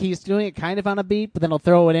many. Like he's doing it kind of on a beat, but then he'll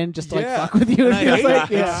throw it in just to like fuck with you. And It I feels hate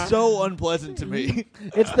like, it. yeah. It's so unpleasant to me.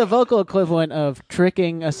 It's the vocal equivalent of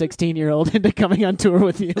tricking a 16-year-old into coming on tour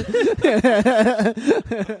with you.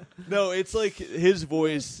 No, it's like his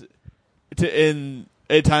voice in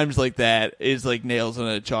at times like that is like nails on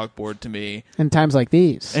a chalkboard to me. In times like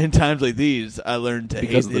these. And times like these, I learned to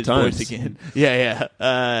Because hate of the his times. voice again. Yeah.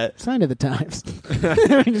 Sign of the times. We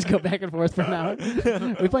can just go back and forth for an hour.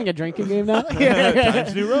 Are we playing a drinking game now?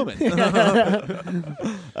 Times New Roman.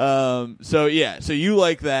 So you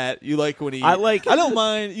like that? You like when he? I don't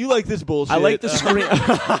mind. You like this bullshit? I like the scream.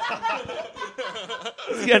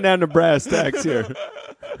 Let's get down to brass tacks here.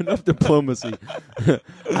 Enough diplomacy.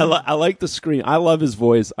 I like the scream. I love his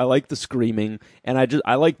voice. I like the screaming, and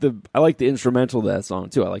I like the instrumental of that song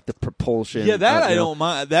too. I like the propulsion. Yeah, that I you know, don't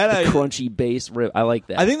mind. That the crunchy bass riff. I like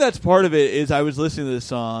that. I think that's part of it. Is I was listening to this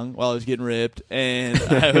song while I was getting ripped, and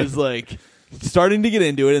I was like starting to get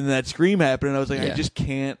into it, and then that scream happened, and I was like, I Yeah. just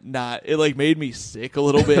can't not. It like made me sick a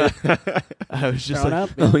little bit. I was just Thrown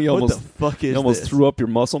like, up? Oh, you what almost- the fuck is you almost this? threw up your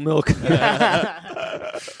muscle milk.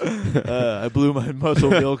 I blew my muscle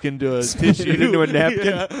milk into a tissue. into a napkin.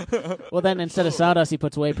 Yeah. Well, then instead of sawdust, he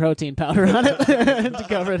puts whey protein powder on it to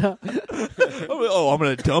cover it up. Oh, I'm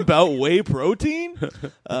going to dump out whey protein?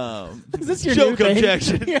 Is this your Choke new thing?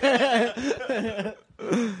 objection.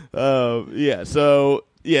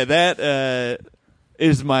 That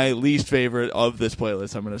is my least favorite of this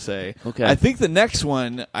playlist, I'm going to say. Okay. I think the next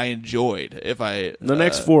one I enjoyed. The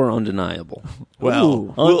next four are undeniable. Well,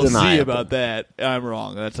 Ooh, we'll see undeniable. about that. I'm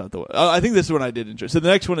wrong. That's not the one. I think this is one I did enjoy. So the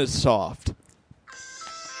next one is Soft.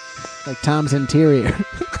 Like Tom's interior.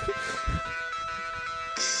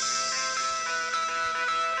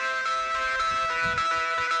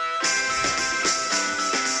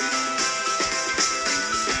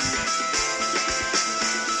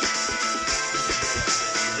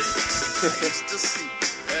 I used to see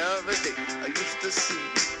every day. I used to see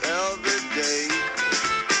every day.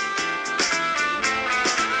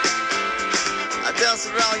 I dance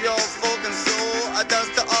around your fucking soul. I dance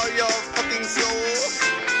to all your fucking soul.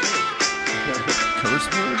 Curse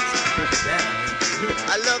words?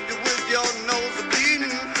 I love you with your nose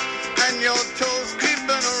bleeding and your toes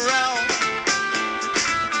creeping around.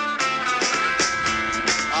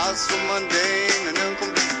 I was so mundane and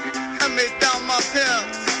incomplete. Hand me down my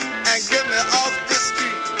pants and get me off the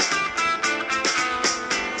street.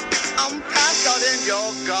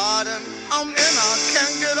 your garden. I'm in, I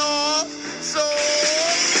can't get off. So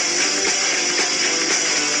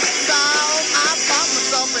now I find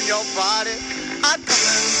myself in your body. I come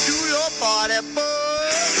into your body, boy.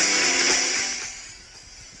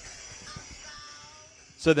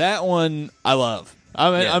 So that one I love.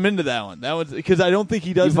 I'm into that one. That one's because I don't think he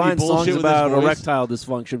You does any find songs bullshit with about his voice. erectile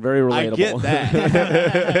dysfunction very relatable. I get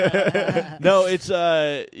that. No, it's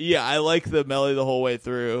yeah, I like the melody the whole way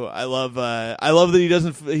through. I love that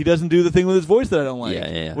he doesn't do the thing with his voice that I don't like.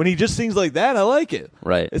 Yeah. When he just sings like that, I like it.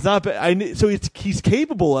 Right. It's not bad. So he's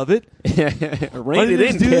capable of it. Rein Why it didn't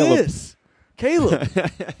in, he do Caleb. this?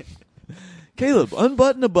 Caleb,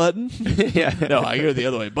 unbutton a button. Yeah. No, I go the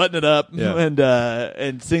other way. Button it up Yeah.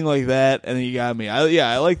 and sing like that, and then you got me.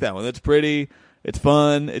 I like that one. That's pretty. It's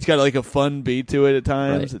fun. It's got like a fun beat to it at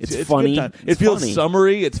times. Right. It's a good funny. time. It's It feels funny.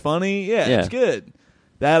 summery. It's funny. Yeah, Yeah. it's good.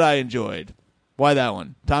 That I enjoyed. Why that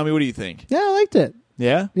one? Tommy, what do you think? Yeah, I liked it.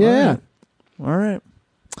 Yeah? Yeah. All right.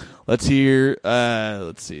 Let's hear.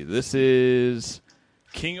 Let's see. This is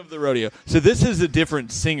King of the Rodeo. So this is a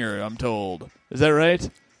different singer, I'm told. Is that right?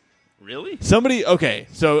 Really? Somebody. Okay.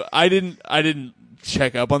 So I didn't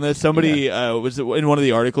check up on this. Somebody was in one of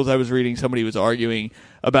the articles I was reading. Somebody was arguing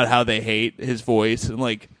about how they hate his voice and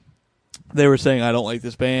like. They were saying, I don't like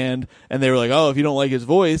this band. And they were like, oh, if you don't like his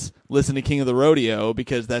voice, listen to King of the Rodeo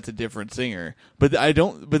because that's a different singer. But I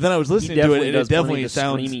don't. But then I was listening to it, and it definitely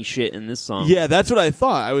sounds. screamy shit in this song. Yeah, that's what I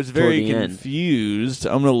thought. I was very the end. confused.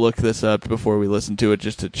 I'm going to look this up before we listen to it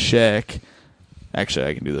just to check. Actually,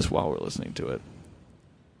 I can do this while we're listening to it.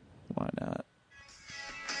 Why not?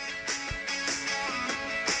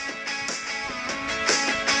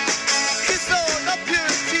 It's all the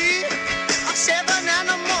purity of 7 in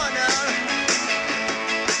the morning.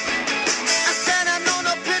 I'm standing on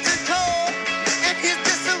a pigeon toe in his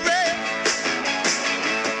disarray.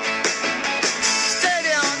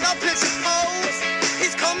 Steady on the pigeon pose,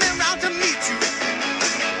 he's coming round to meet you.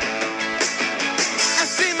 And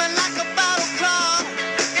seeming like a battle cry,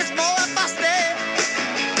 it's more if I stay.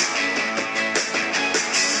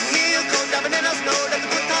 He'll go diving in the snow, let the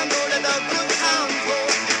good time roll, let the good time roll.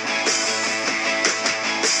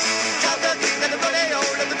 Tell the king that the rodeo,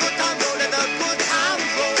 let the good time roll, let the good time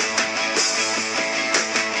roll.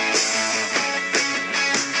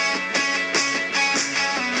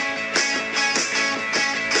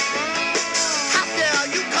 How dare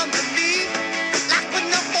you come to me like with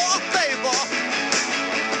no more favor?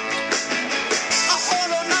 I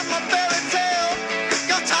hold on my fairy tale,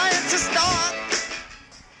 you're trying to start.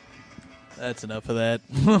 That's enough of that.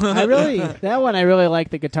 I really like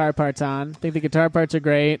the guitar parts on. I think the guitar parts are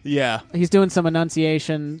great. Yeah. He's doing some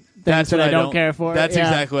enunciation things That's that what I don't care for. That's Yeah.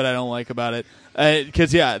 exactly what I don't like about it.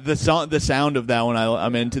 Because the sound of that one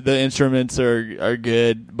I'm into. The instruments are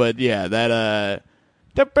good, but yeah, that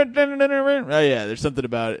oh yeah, there's something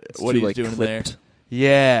about what too, he's like, doing clipped. there.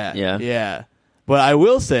 Yeah, Yeah. yeah. But I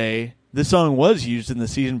will say this song was used in the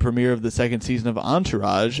season premiere of the second season of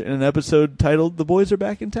Entourage in an episode titled "The Boys Are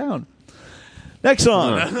Back in Town." Next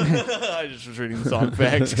song. I just was reading the song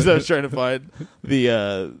facts because I was trying to find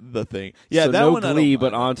the thing. Yeah, So that no one I don't Glee, like.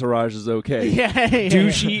 but Entourage is okay. Yeah.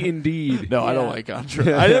 Douchey indeed. No, I don't Yeah. like Entourage.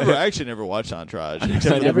 I actually never watched Entourage. I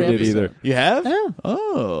except for never the did movie. either. You have? Yeah.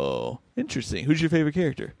 Oh, interesting. Who's your favorite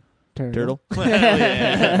character? Turtle. Hell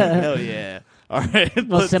yeah. Hell yeah. All right. Most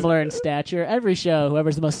let's- similar in stature. Every show,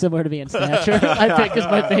 whoever's the most similar to me in stature, I pick as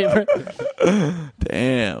my favorite.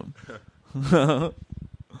 Damn.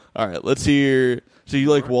 All right. Let's hear. So you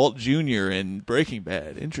like Walt Jr. in Breaking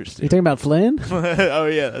Bad? You Interesting. talking about Flynn? Oh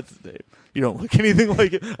yeah, that's his name. You don't look anything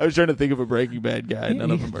like it. I was trying to think of a Breaking Bad guy.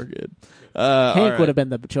 None of them are good. Hank would have been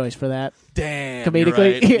the choice for that. Damn.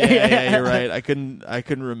 Comedically? You're right. Yeah, you're right. I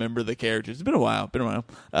couldn't remember the characters. It's been a while.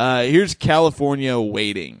 Here's California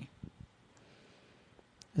Waiting.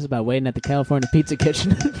 This is about waiting at the California Pizza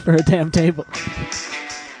Kitchen for a damn table.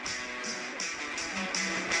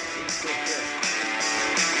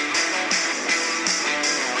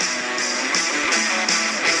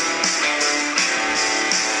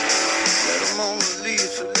 Let 'em on the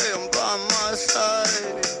leash, lay 'em by my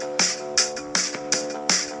side.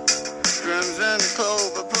 Crimson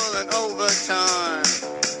clover pulling overtime.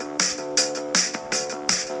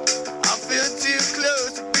 I feel too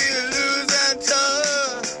close to be losing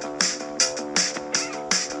touch.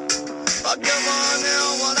 I give on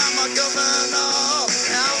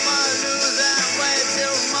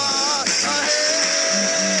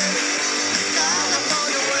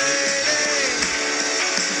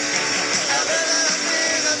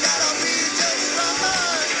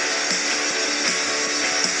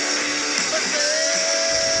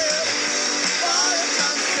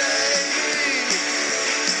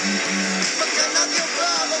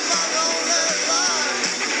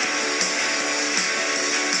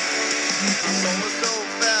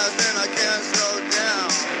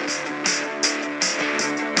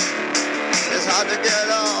hard to get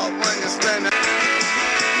off when you spend it.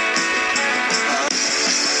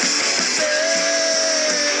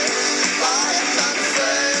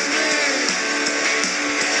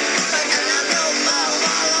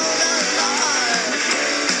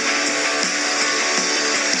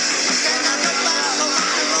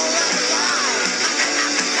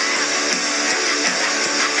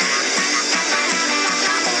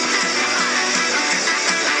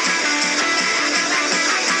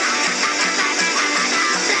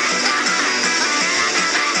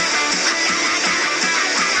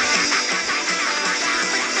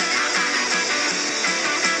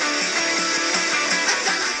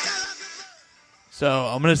 So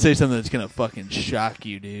I'm gonna say something that's gonna fucking shock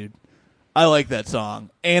you, dude. I like that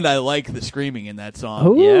song, and I like the screaming in that song.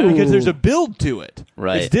 Ooh. Yeah. Because there's a build to it.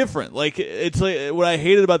 Right. It's different. Like it's like what I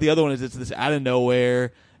hated about the other one is it's this out of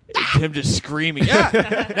nowhere. It's him just screaming.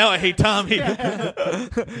 Ah! Now I hate Tommy.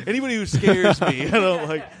 Anybody who scares me, I don't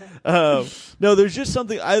like. No, there's just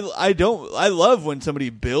something I love when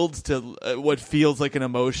somebody builds to what feels like an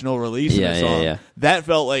emotional release in a song. Yeah. That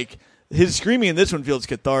felt like his screaming in this one feels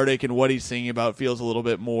cathartic, and what he's singing about feels a little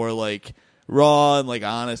bit more like raw and like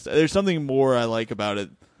honest. There's something more I like about it.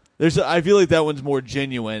 I feel like that one's more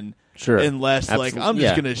genuine. Sure. And less like Absolutely. I'm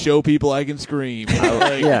just gonna show people I can scream. Like,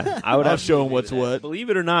 I would I'll have to show 'em agree what's with that. what. Believe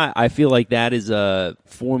it or not, I feel like that is a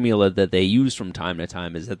formula that they use from time to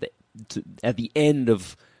time. Is that at the end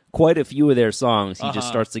of quite a few of their songs, he just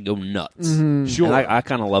starts to go nuts. Sure. And I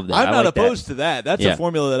kind of love that. I'm I not like opposed to that. That's Yeah. a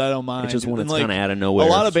formula that I don't mind. It's just when And, it's like, kinda out of nowhere, A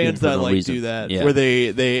lot of scream bands for that no like reason. do that, Yeah. where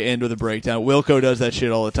they end with a breakdown. Wilco does that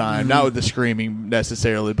shit all the time. Not with the screaming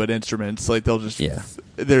necessarily, but instruments. Like they'll just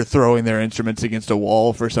they're throwing their instruments against a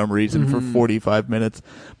wall for some reason for 45 minutes.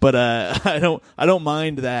 But I don't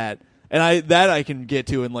mind that, and I can get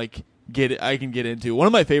to and like I can get into. One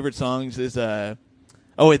of my favorite songs is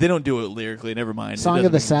oh wait, they don't do it lyrically. Never mind. It Song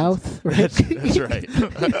of the doesn't make South. Right? that's right.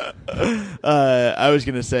 I was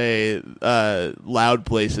gonna say "Loud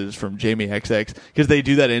Places" from Jamie XX because they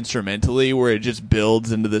do that instrumentally where it just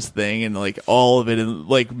builds into this thing and like all of it in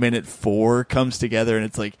like minute 4 comes together and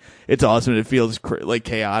it's like it's awesome. And it feels like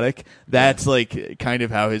chaotic. That's like kind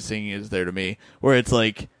of how his singing is there to me, where it's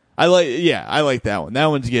like I like that one. That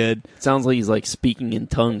one's good. Sounds like he's like speaking in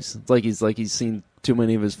tongues. It's like he's seen too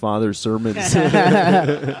many of his father's sermons. Can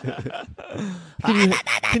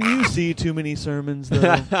you see too many sermons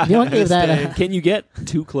though? You one gave that. Can you get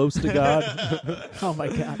too close to God? Oh my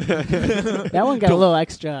god, that one got a little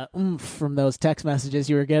extra oomph from those text messages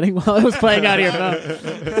you were getting while it was playing out of your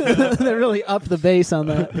phone. They really upped the bass on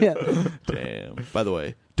that. Yeah. Damn. By the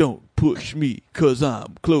way, don't push me, 'cause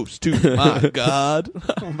I'm close to my God.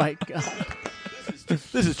 Oh my god.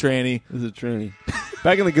 This is Tranny. This is tranny.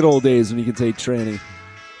 Back in the good old days when you could say tranny.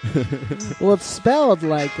 Well, it's spelled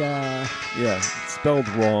like. Yeah, it's spelled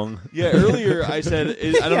wrong. Yeah, earlier I said,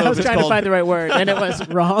 I don't know I if was it's trying called. to find the right word, and it was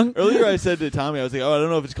wrong. Earlier I said to Tommy, I was like, oh, I don't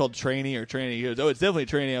know if it's called Tranny or Tranny. He goes, oh, it's definitely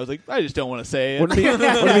Tranny. I was like, I just don't want to say it. Wouldn't it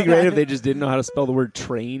be great if they just didn't know how to spell the word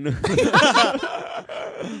train?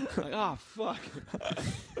 Like, oh, fuck.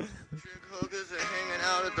 Trick hookers are hanging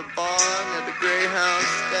out at the bar near the Greyhound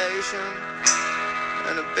station,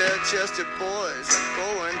 and the bare-chested boys are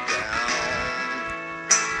going down.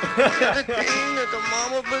 The thing that the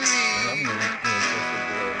mama believed,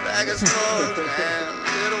 bag of smoke and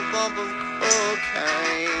little bump of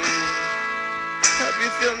cocaine. Help you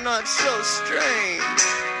feel not so strange.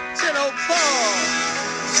 Said old Paul,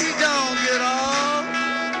 she don't get off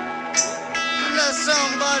unless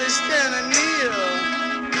somebody's standing near.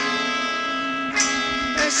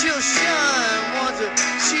 And she'll shine once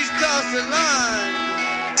she's crossed the line.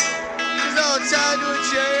 She's all tied to a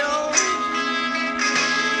jail,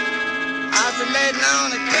 isolating on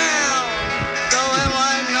the ground, throwing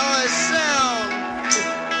white noise sound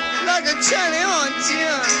like a Chinese on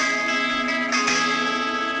tin.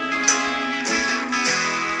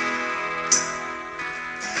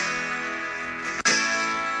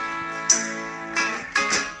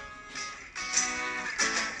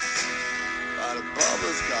 By the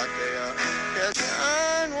bubbles got there,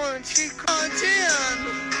 shine when she contend.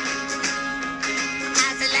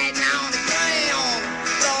 Isolating on the ground,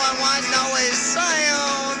 throwing white noise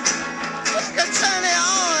sound like a Chinese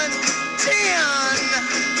on tin.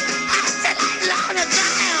 Isolating on the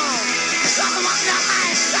ground, throwing white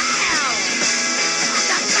noise sound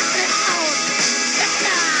like a Chinese on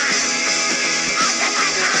tin.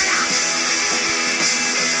 Isolating on the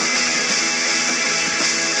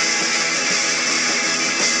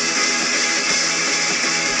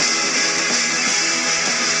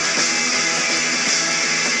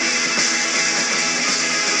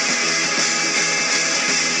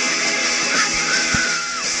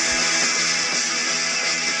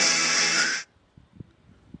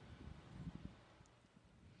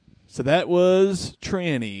So that was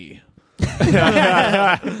Tranny. What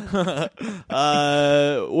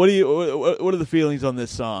are the feelings on this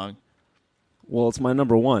song? Well, it's my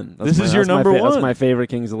number one. This is your number one? That's my favorite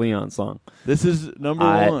Kings of Leon song. This is number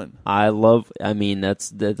one. I love. I mean, that's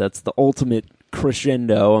the ultimate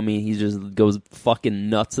crescendo. I mean, he just goes fucking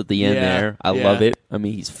nuts at the end there. I love it. I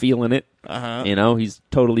mean, he's feeling it. You know, he's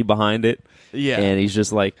totally behind it. Yeah, and he's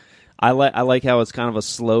just like. I like how it's kind of a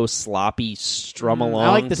slow, sloppy strum along I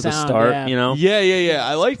like the to sound, the start. yeah. You know, yeah.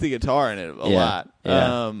 I like the guitar in it a lot.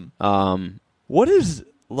 Yeah. What does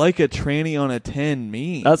like a tranny on a 10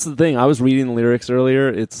 mean? That's the thing. I was reading the lyrics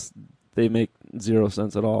earlier. They make zero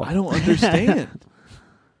sense at all. I don't understand.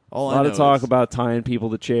 A lot of talk about tying people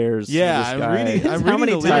to chairs. Yeah, I'm reading the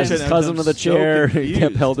lyrics. Ties his and cousin to the so chair. He confused.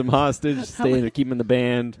 kept held him hostage, staying to keep him in the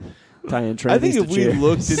band. Tying I think if to we chairs.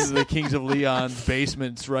 looked into the Kings of Leon's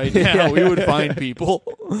basements right now, we would find people.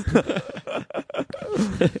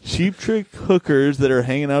 Cheap Trick hookers that are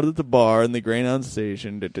hanging out at the bar in the Greyhound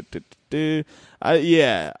station.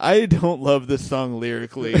 I don't love this song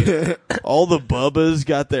lyrically. All the Bubbas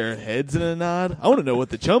got their heads in a knot. I want to know what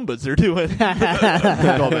the Chumbas are doing.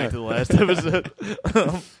 Call back to the last episode.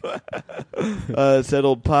 Said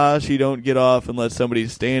old Pa, she don't get off unless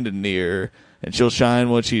somebody's standing near. And she'll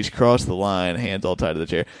shine when she's crossed the line, hands all tied to the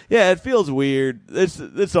chair. Yeah, it feels weird. This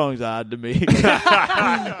song's odd to me.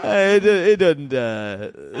 It doesn't.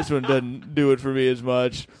 This one doesn't do it for me as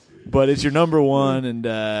much. But it's your number one, and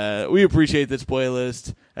we appreciate this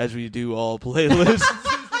playlist as we do all playlists.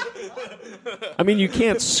 I mean, you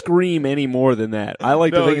can't scream any more than that. I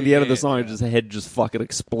like to think at the end of the song, the head just fucking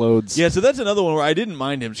explodes. Yeah, so that's another one where I didn't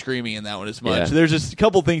mind him screaming in that one as much. Yeah. There's just a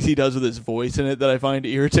couple things he does with his voice in it that I find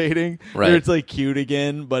irritating. Right. Where it's like cute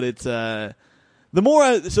again, but it's the more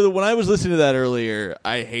when I was listening to that earlier,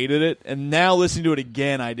 I hated it, and now listening to it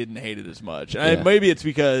again, I didn't hate it as much. And maybe it's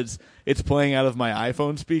because it's playing out of my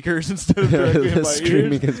iPhone speakers instead of directly in my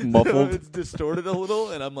screaming ears. is muffled. It's distorted a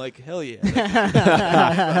little, and I'm like, hell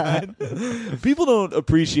yeah. People don't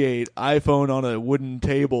appreciate iPhone on a wooden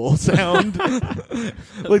table sound.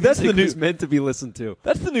 Like that's the new. It's meant to be listened to.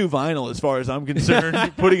 That's the new vinyl, as far as I'm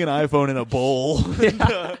concerned. Putting an iPhone in a bowl.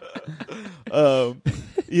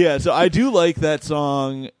 Yeah, so I do like that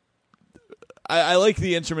song. I like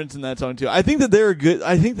the instruments in that song too. I think that they're good.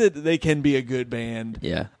 I think that they can be a good band.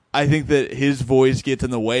 Yeah. I think that his voice gets in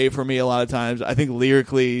the way for me a lot of times. I think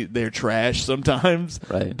lyrically they're trash sometimes.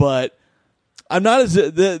 Right. But I'm not as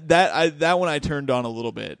that one I turned on a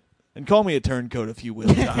little bit. And call me a turncoat if you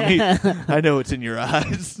will, Tommy. I know it's in your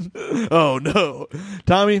eyes. Oh no,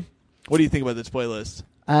 Tommy, what do you think about this playlist?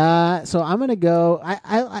 So I'm gonna go.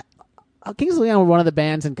 Kings of Leon were one of the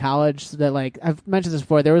bands in college that, like, I've mentioned this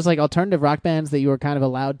before. There was like alternative rock bands that you were kind of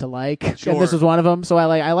allowed to like, Sure. and this was one of them. So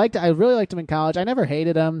I really liked them in college. I never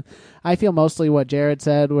hated them. I feel mostly what Jared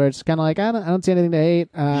said, where it's kind of like I don't see anything to hate.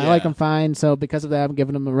 I like them fine. So because of that, I'm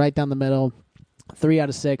giving them a right down the middle, 3 out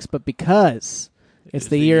of 6. But because it's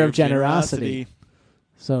the year of generosity.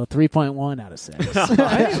 So 3.1 out of 6.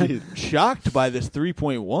 I'm shocked by this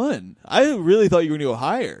 3.1. I really thought you were going to go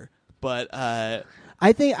higher, but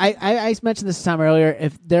I think I mentioned this time earlier.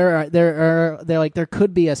 If there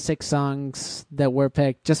could be a 6 songs that were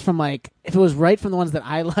picked just from like if it was right from the ones that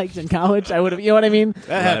I liked in college, I would have. You know what I mean?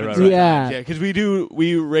 that happens. right. Yeah, because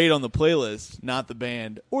we rate on the playlist, not the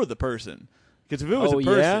band or the person. Because if it was a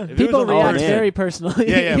person, if people it was on the react person, very personally.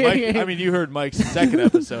 Yeah. Mike, I mean, you heard Mike's second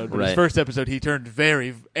episode, but his Right. first episode, he turned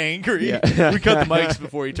very angry. Yeah. We cut the mics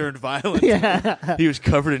before he turned violent. Yeah. He was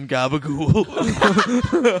covered in gabagool.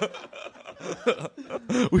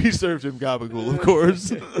 We served him gabagool, of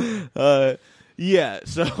course. Yeah,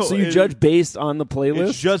 So you judge based on the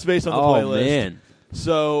playlist? It's just based on the Oh, playlist. man.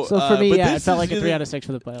 So for me, but it this felt is like a 3 the- out of 6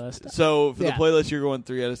 for the playlist. So for Yeah. the playlist, you're going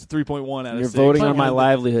 3.1 out of You're 6. voting on my Fine.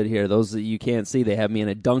 livelihood here. Those that you can't see, they have me in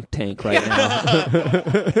a dunk tank right now.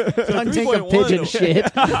 Don't take a 3.1 pigeon shit.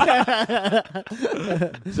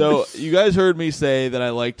 So you guys heard me say that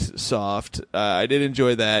I liked Soft. I did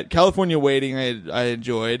enjoy that. California Waiting, I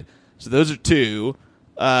enjoyed. So those are 2.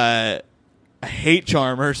 I hate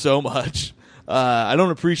Charmer so much. I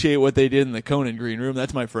don't appreciate what they did in the Conan Green Room.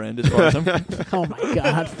 That's my friend, as far as I'm concerned. Oh my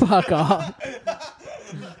god! Fuck off.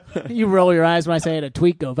 You roll your eyes when I say it. A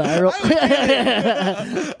tweet go viral.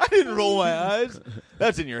 I didn't roll my eyes.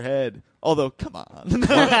 That's in your head. Although, come on.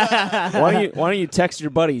 Why don't you text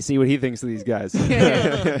your buddy, see what he thinks of these guys?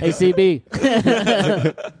 Hey CB.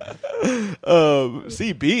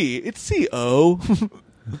 CB. It's CO.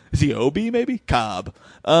 Is he OB, maybe? Cobb.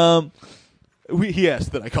 He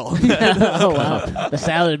asked that I call him that. Oh wow, the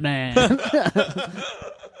salad man.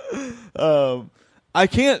 I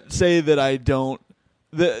can't say that I don't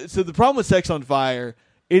the problem with Sex on Fire,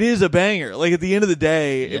 it is a banger. Like, at the end of the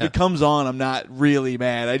day, if Yeah. it comes on, I'm not really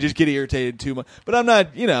mad. I just get irritated too much. But I'm not,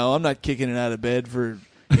 I'm not kicking it out of bed for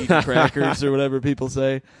eating crackers or whatever people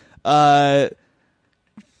say.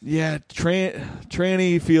 Yeah,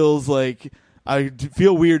 Tranny feels like I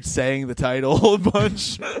feel weird saying the title a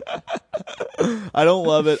bunch. I don't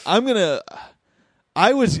love it.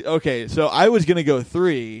 I was gonna go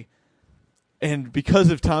 3, and because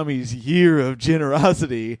of Tommy's year of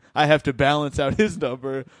generosity, I have to balance out his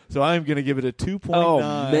number. So I'm gonna give it a 2.9. Oh,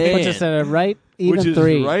 man. Puts us at a right even which is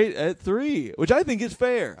 3. right at 3, which I think is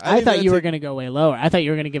fair. I think thought you that's were going to go way lower. I thought you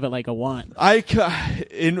were going to give it like a 1.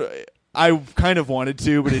 I kind of wanted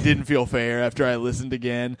to, but it didn't feel fair after I listened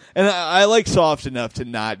again. And I like Soft enough to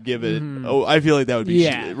not give it. Oh, I feel like that would be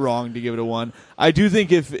wrong to give it a 1. I do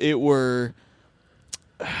think if it were,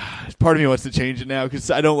 part of me wants to change it now because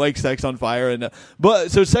I don't like Sex on Fire.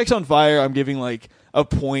 So Sex on Fire, I'm giving like a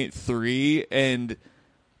 0.3, and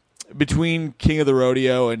between King of the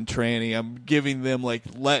Rodeo and Tranny, I'm giving them like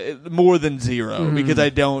more than 0 because I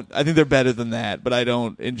think they're better than that, but I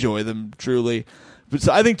don't enjoy them truly. But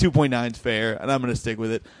so I think 2.9 is fair, and I'm going to stick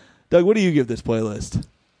with it. Doug, what do you give this playlist?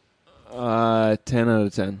 10 out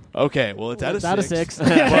of 10. Okay, well, it's out of 6.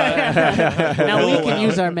 Now we can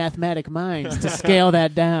use our mathematic minds to scale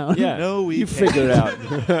that down. Yeah, No, we you can't. figure it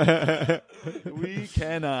out. We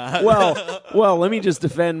cannot. Well, let me just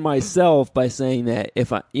defend myself by saying that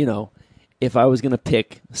if I was going to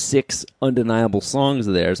pick 6 undeniable songs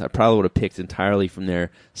of theirs, I probably would have picked entirely from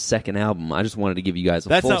their second album. I just wanted to give you guys a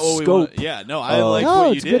That's full not what we scope. want. Yeah, no, I like No, what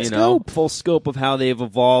you it's did. good scope. Full scope of how they've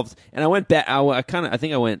evolved. And I went back. I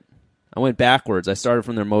went backwards. I started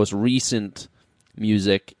from their most recent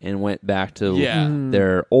music and went back to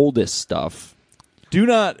their oldest stuff. Do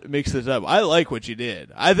not mix this up. I like what you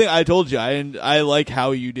did. I think I told you I like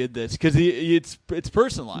how you did this because it's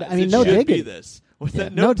personalized. I mean, it no should diggity. be this. What's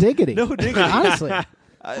that? No diggity. No diggity. Honestly.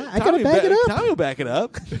 I gotta back it up. Tommy will back it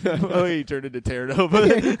up. Oh, he turned into Terranova.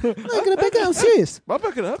 I'm gonna back it up. I'm serious. I'll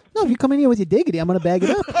back it up. No, if you come in here with your diggity, I'm gonna bag it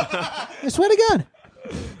up. I swear to God.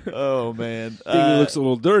 Oh man, It looks a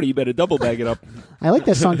little dirty. You better double bag it up. I like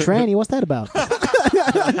that song, Tranny. What's that about?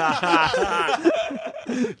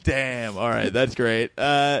 damn. All right, that's great.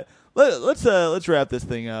 Let's wrap this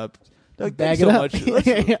thing up. Doug, Bag thanks it so up.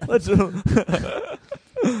 much.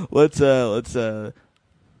 Let's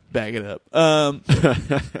bag it up.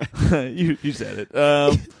 You said it.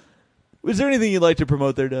 Was there anything you'd like to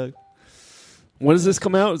promote there, Doug? When does this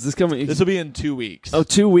come out? Is this coming? This will be in 2 weeks. Oh,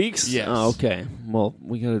 2 weeks? Yes. Oh, okay. Well,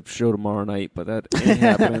 we got a show tomorrow night, but that ain't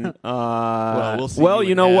happening. we'll see well, you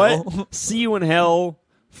you in know hell. what? See you in hell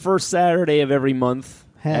first Saturday of every month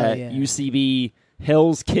Hell at yeah. UCB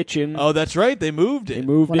Hell's Kitchen. Oh, that's right. They moved it. They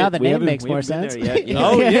moved Well, it. now the We name haven't- makes we more haven't been sense. there yet.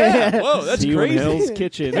 Oh yeah. Whoa, that's See you in crazy. Hell's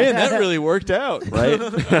Kitchen. Man, that really worked out. Right?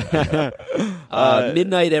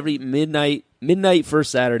 Midnight first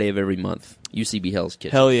Saturday of every month. UCB Hell's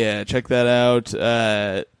Kitchen. Hell yeah, check that out.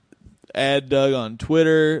 Add Doug on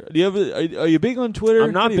Twitter. Do you have? Are you big on Twitter?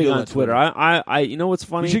 I'm How not do you big feel on about Twitter. I you know what's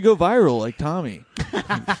funny? You should go viral like Tommy.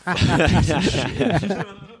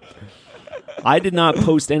 I did not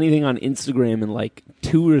post anything on Instagram in like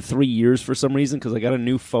 2 or 3 years for some reason because I got a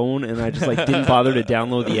new phone and I just like didn't bother to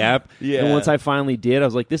download the app. Yeah. And once I finally did, I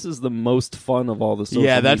was like, "This is the most fun of all the social."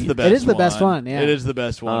 Yeah, that's media. the best. It is the best one, yeah. It is the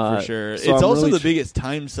best one for sure. so It's I'm also really the biggest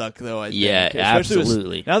time suck, though. I think. Yeah, Especially with-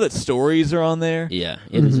 absolutely. now that stories are on there, Yeah,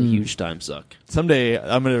 it is a huge time suck. someday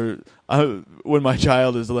I'm gonna. When my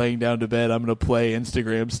child is laying down to bed, I'm gonna play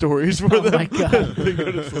Instagram stories for them. my God. They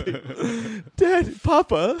go to sleep. Dad,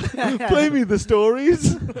 Papa, play me the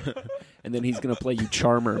stories. And then he's gonna play you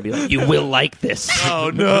Charmer and be like, "You will like this."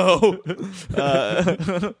 Oh no!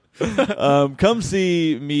 Come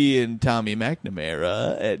see me and Tommy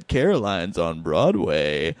McNamara at Caroline's on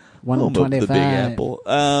Broadway, home of the Big 125. Apple.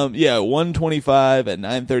 125 at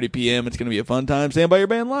 9:30 p.m. It's going to be a fun time. Stand by your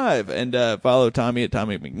band live and follow Tommy at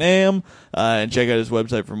Tommy McNam and check out his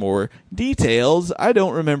website for more details. I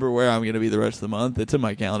don't remember where I'm going to be the rest of the month. It's in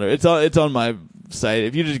my calendar. It's on my site.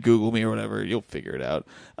 If you just Google me or whatever, you'll figure it out.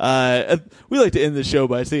 We like to end the show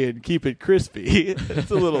by saying "keep it crispy."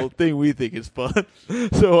 It's a little thing we think is fun.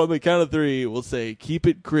 So on the count of 3, we'll say "keep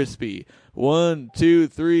it crispy." 1, 2,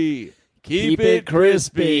 3. Keep it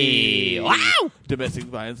crispy. Wow! Domestic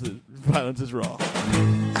violence is wrong.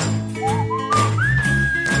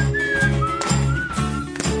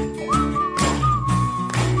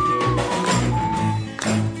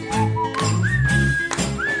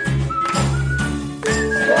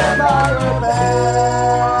 Stand by your bed.